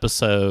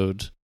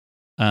 6-episode,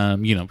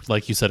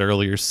 like you said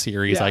earlier,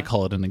 series. Yeah. I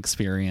call it an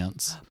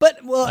experience. But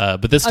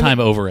this time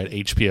over at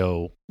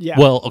HBO. Yeah.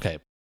 Well, okay,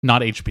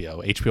 not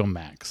HBO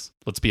Max.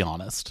 Let's be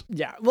honest.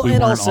 Yeah. Well,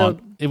 and also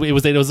it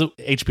was an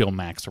HBO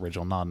Max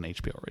original, not an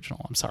HBO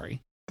original. I'm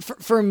sorry.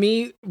 For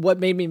me, what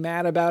made me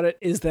mad about it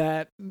is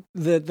that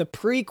the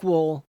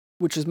prequel,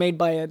 which was made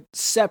by a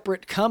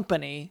separate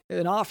company,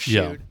 an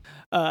offshoot,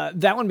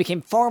 that one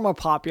became far more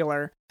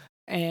popular,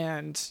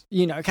 and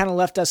it kind of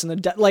left us in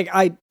the like.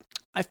 I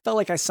felt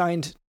like I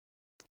signed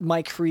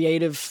my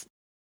creative,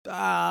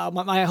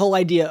 my whole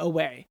idea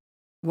away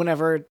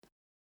whenever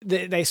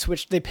they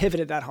switched, they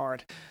pivoted that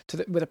hard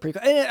with a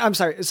prequel. And I'm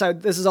sorry, so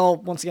this is all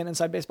once again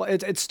inside baseball.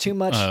 It's too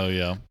much. Oh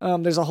yeah.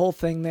 There's a whole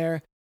thing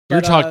there. You're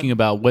talking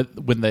about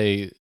when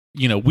they,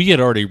 we had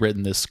already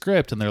written this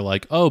script, and they're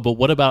like, oh, but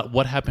what about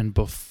what happened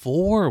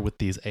before with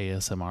these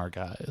ASMR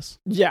guys?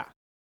 Yeah.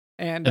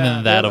 And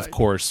then that, of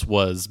course,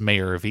 was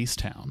Mayor of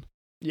Easttown.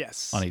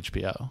 Yes. On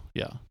HBO.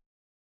 Yeah.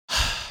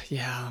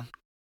 Yeah.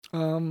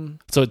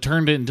 So it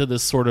turned into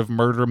this sort of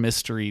murder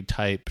mystery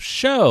type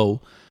show,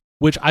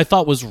 which I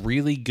thought was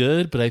really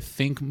good, but I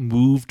think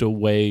moved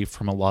away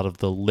from a lot of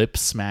the lip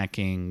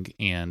smacking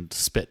and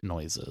spit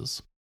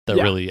noises that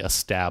really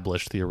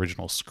established the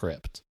original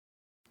script.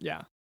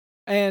 Yeah.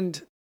 And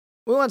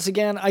once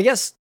again, I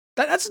guess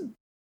that's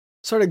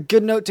sort of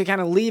good note to kind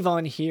of leave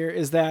on here,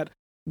 is that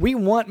we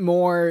want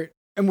more,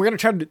 and we're going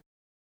to try to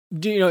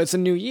do, it's a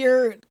new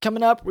year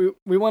coming up.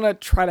 We want to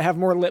try to have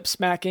more lip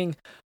smacking,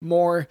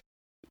 more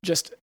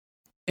just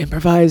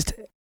improvised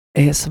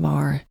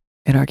ASMR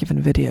in our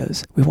given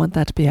videos. We want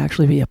that to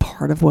actually be a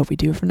part of what we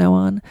do from now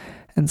on.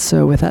 And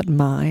so with that in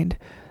mind,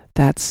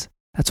 that's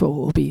what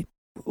we'll be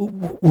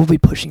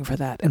pushing for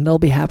that, and they'll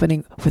be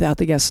happening without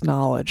the guest's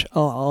knowledge a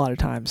lot of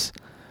times.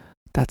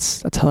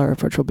 That's how our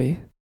approach will be.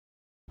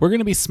 We're going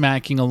to be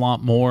smacking a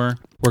lot more.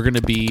 We're going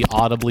to be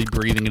audibly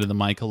breathing into the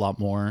mic a lot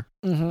more.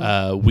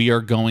 Mm-hmm. We are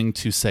going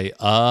to say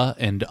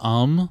and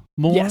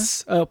more.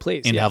 Yes. Oh,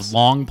 please. And have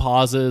long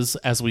pauses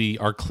as we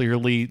are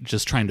clearly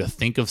just trying to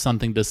think of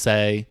something to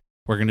say.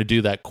 We're going to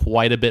do that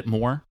quite a bit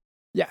more.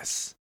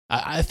 Yes.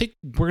 I think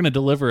we're going to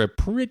deliver a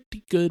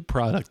pretty good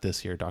product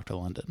this year, Dr.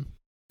 London.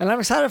 And I'm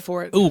excited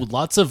for it. Ooh,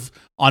 lots of,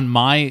 on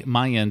my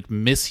end,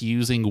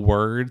 misusing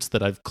words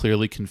that I've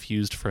clearly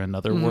confused for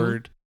another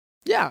word.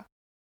 Yeah.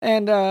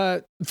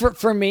 And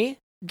for me,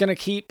 gonna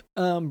keep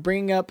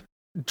bringing up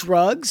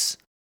drugs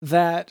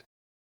that,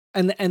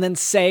 and then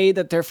say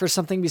that they're for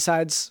something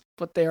besides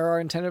what they are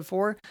intended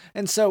for.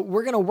 And so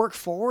we're gonna work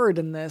forward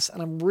in this, and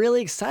I'm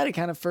really excited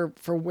kind of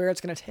for where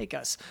it's gonna take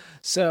us.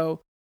 So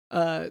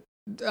I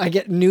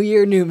get new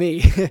year, new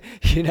me.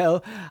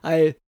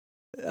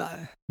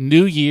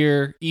 New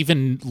year,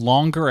 even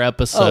longer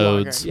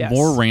episodes,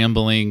 more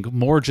rambling,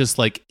 more just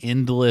like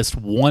endless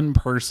one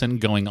person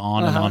going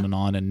on and on and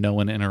on, and no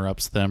one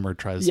interrupts them or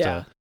tries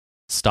to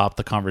stop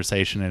the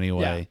conversation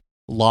anyway.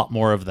 A lot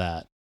more of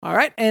that. All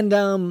right. And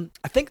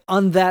I think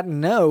on that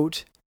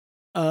note,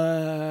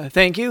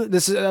 Thank you.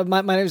 This is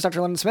my name is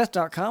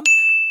drlondonsmith.com.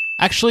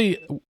 Actually,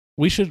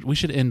 we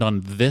should end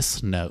on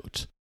this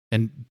note.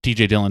 And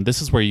DJ Dylan,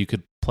 this is where you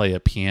could play a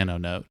piano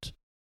note.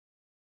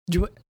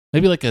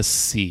 Maybe like a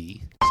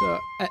C. So,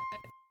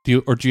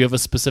 do you have a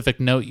specific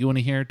note you want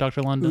to hear,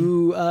 Dr. London?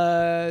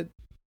 Ooh,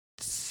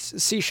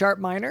 C sharp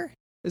minor.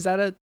 Is that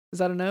a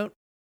note?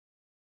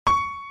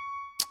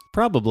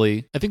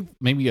 Probably. I think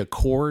maybe a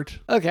chord.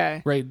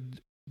 Okay. Right.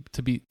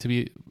 To be,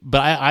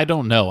 but I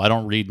don't know. I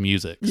don't read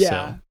music. Yeah.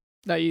 So.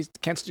 No, you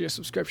canceled your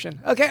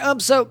subscription. Okay.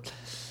 So,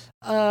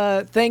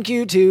 thank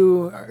you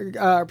to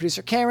our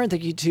producer Cameron.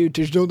 Thank you to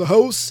Digital the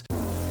host.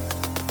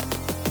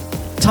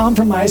 Tom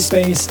from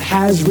MySpace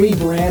has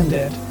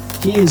rebranded.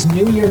 He is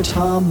New Year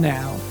Tom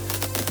now.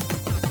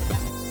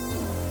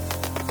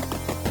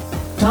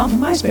 Tom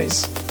from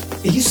MySpace.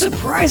 He's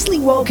surprisingly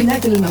well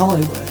connected in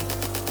Hollywood.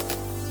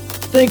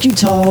 Thank you,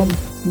 Tom.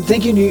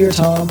 Thank you, New Year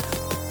Tom.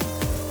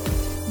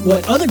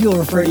 What other people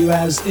refer to you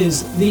as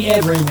is the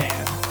Everyman.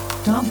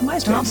 Tom from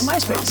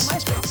MySpace.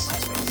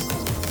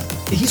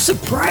 He's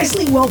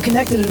surprisingly well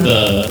connected in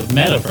the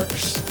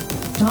metaverse.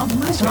 Tom from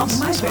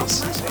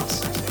MySpace.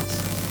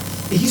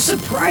 He's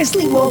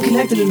surprisingly well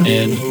connected in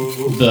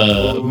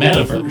the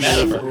metaverse.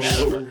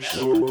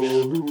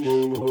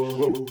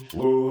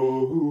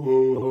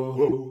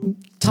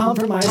 Tom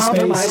from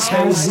MySpace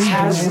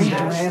has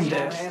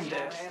rebranded.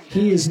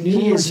 He is New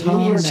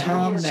Year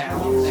Tom now.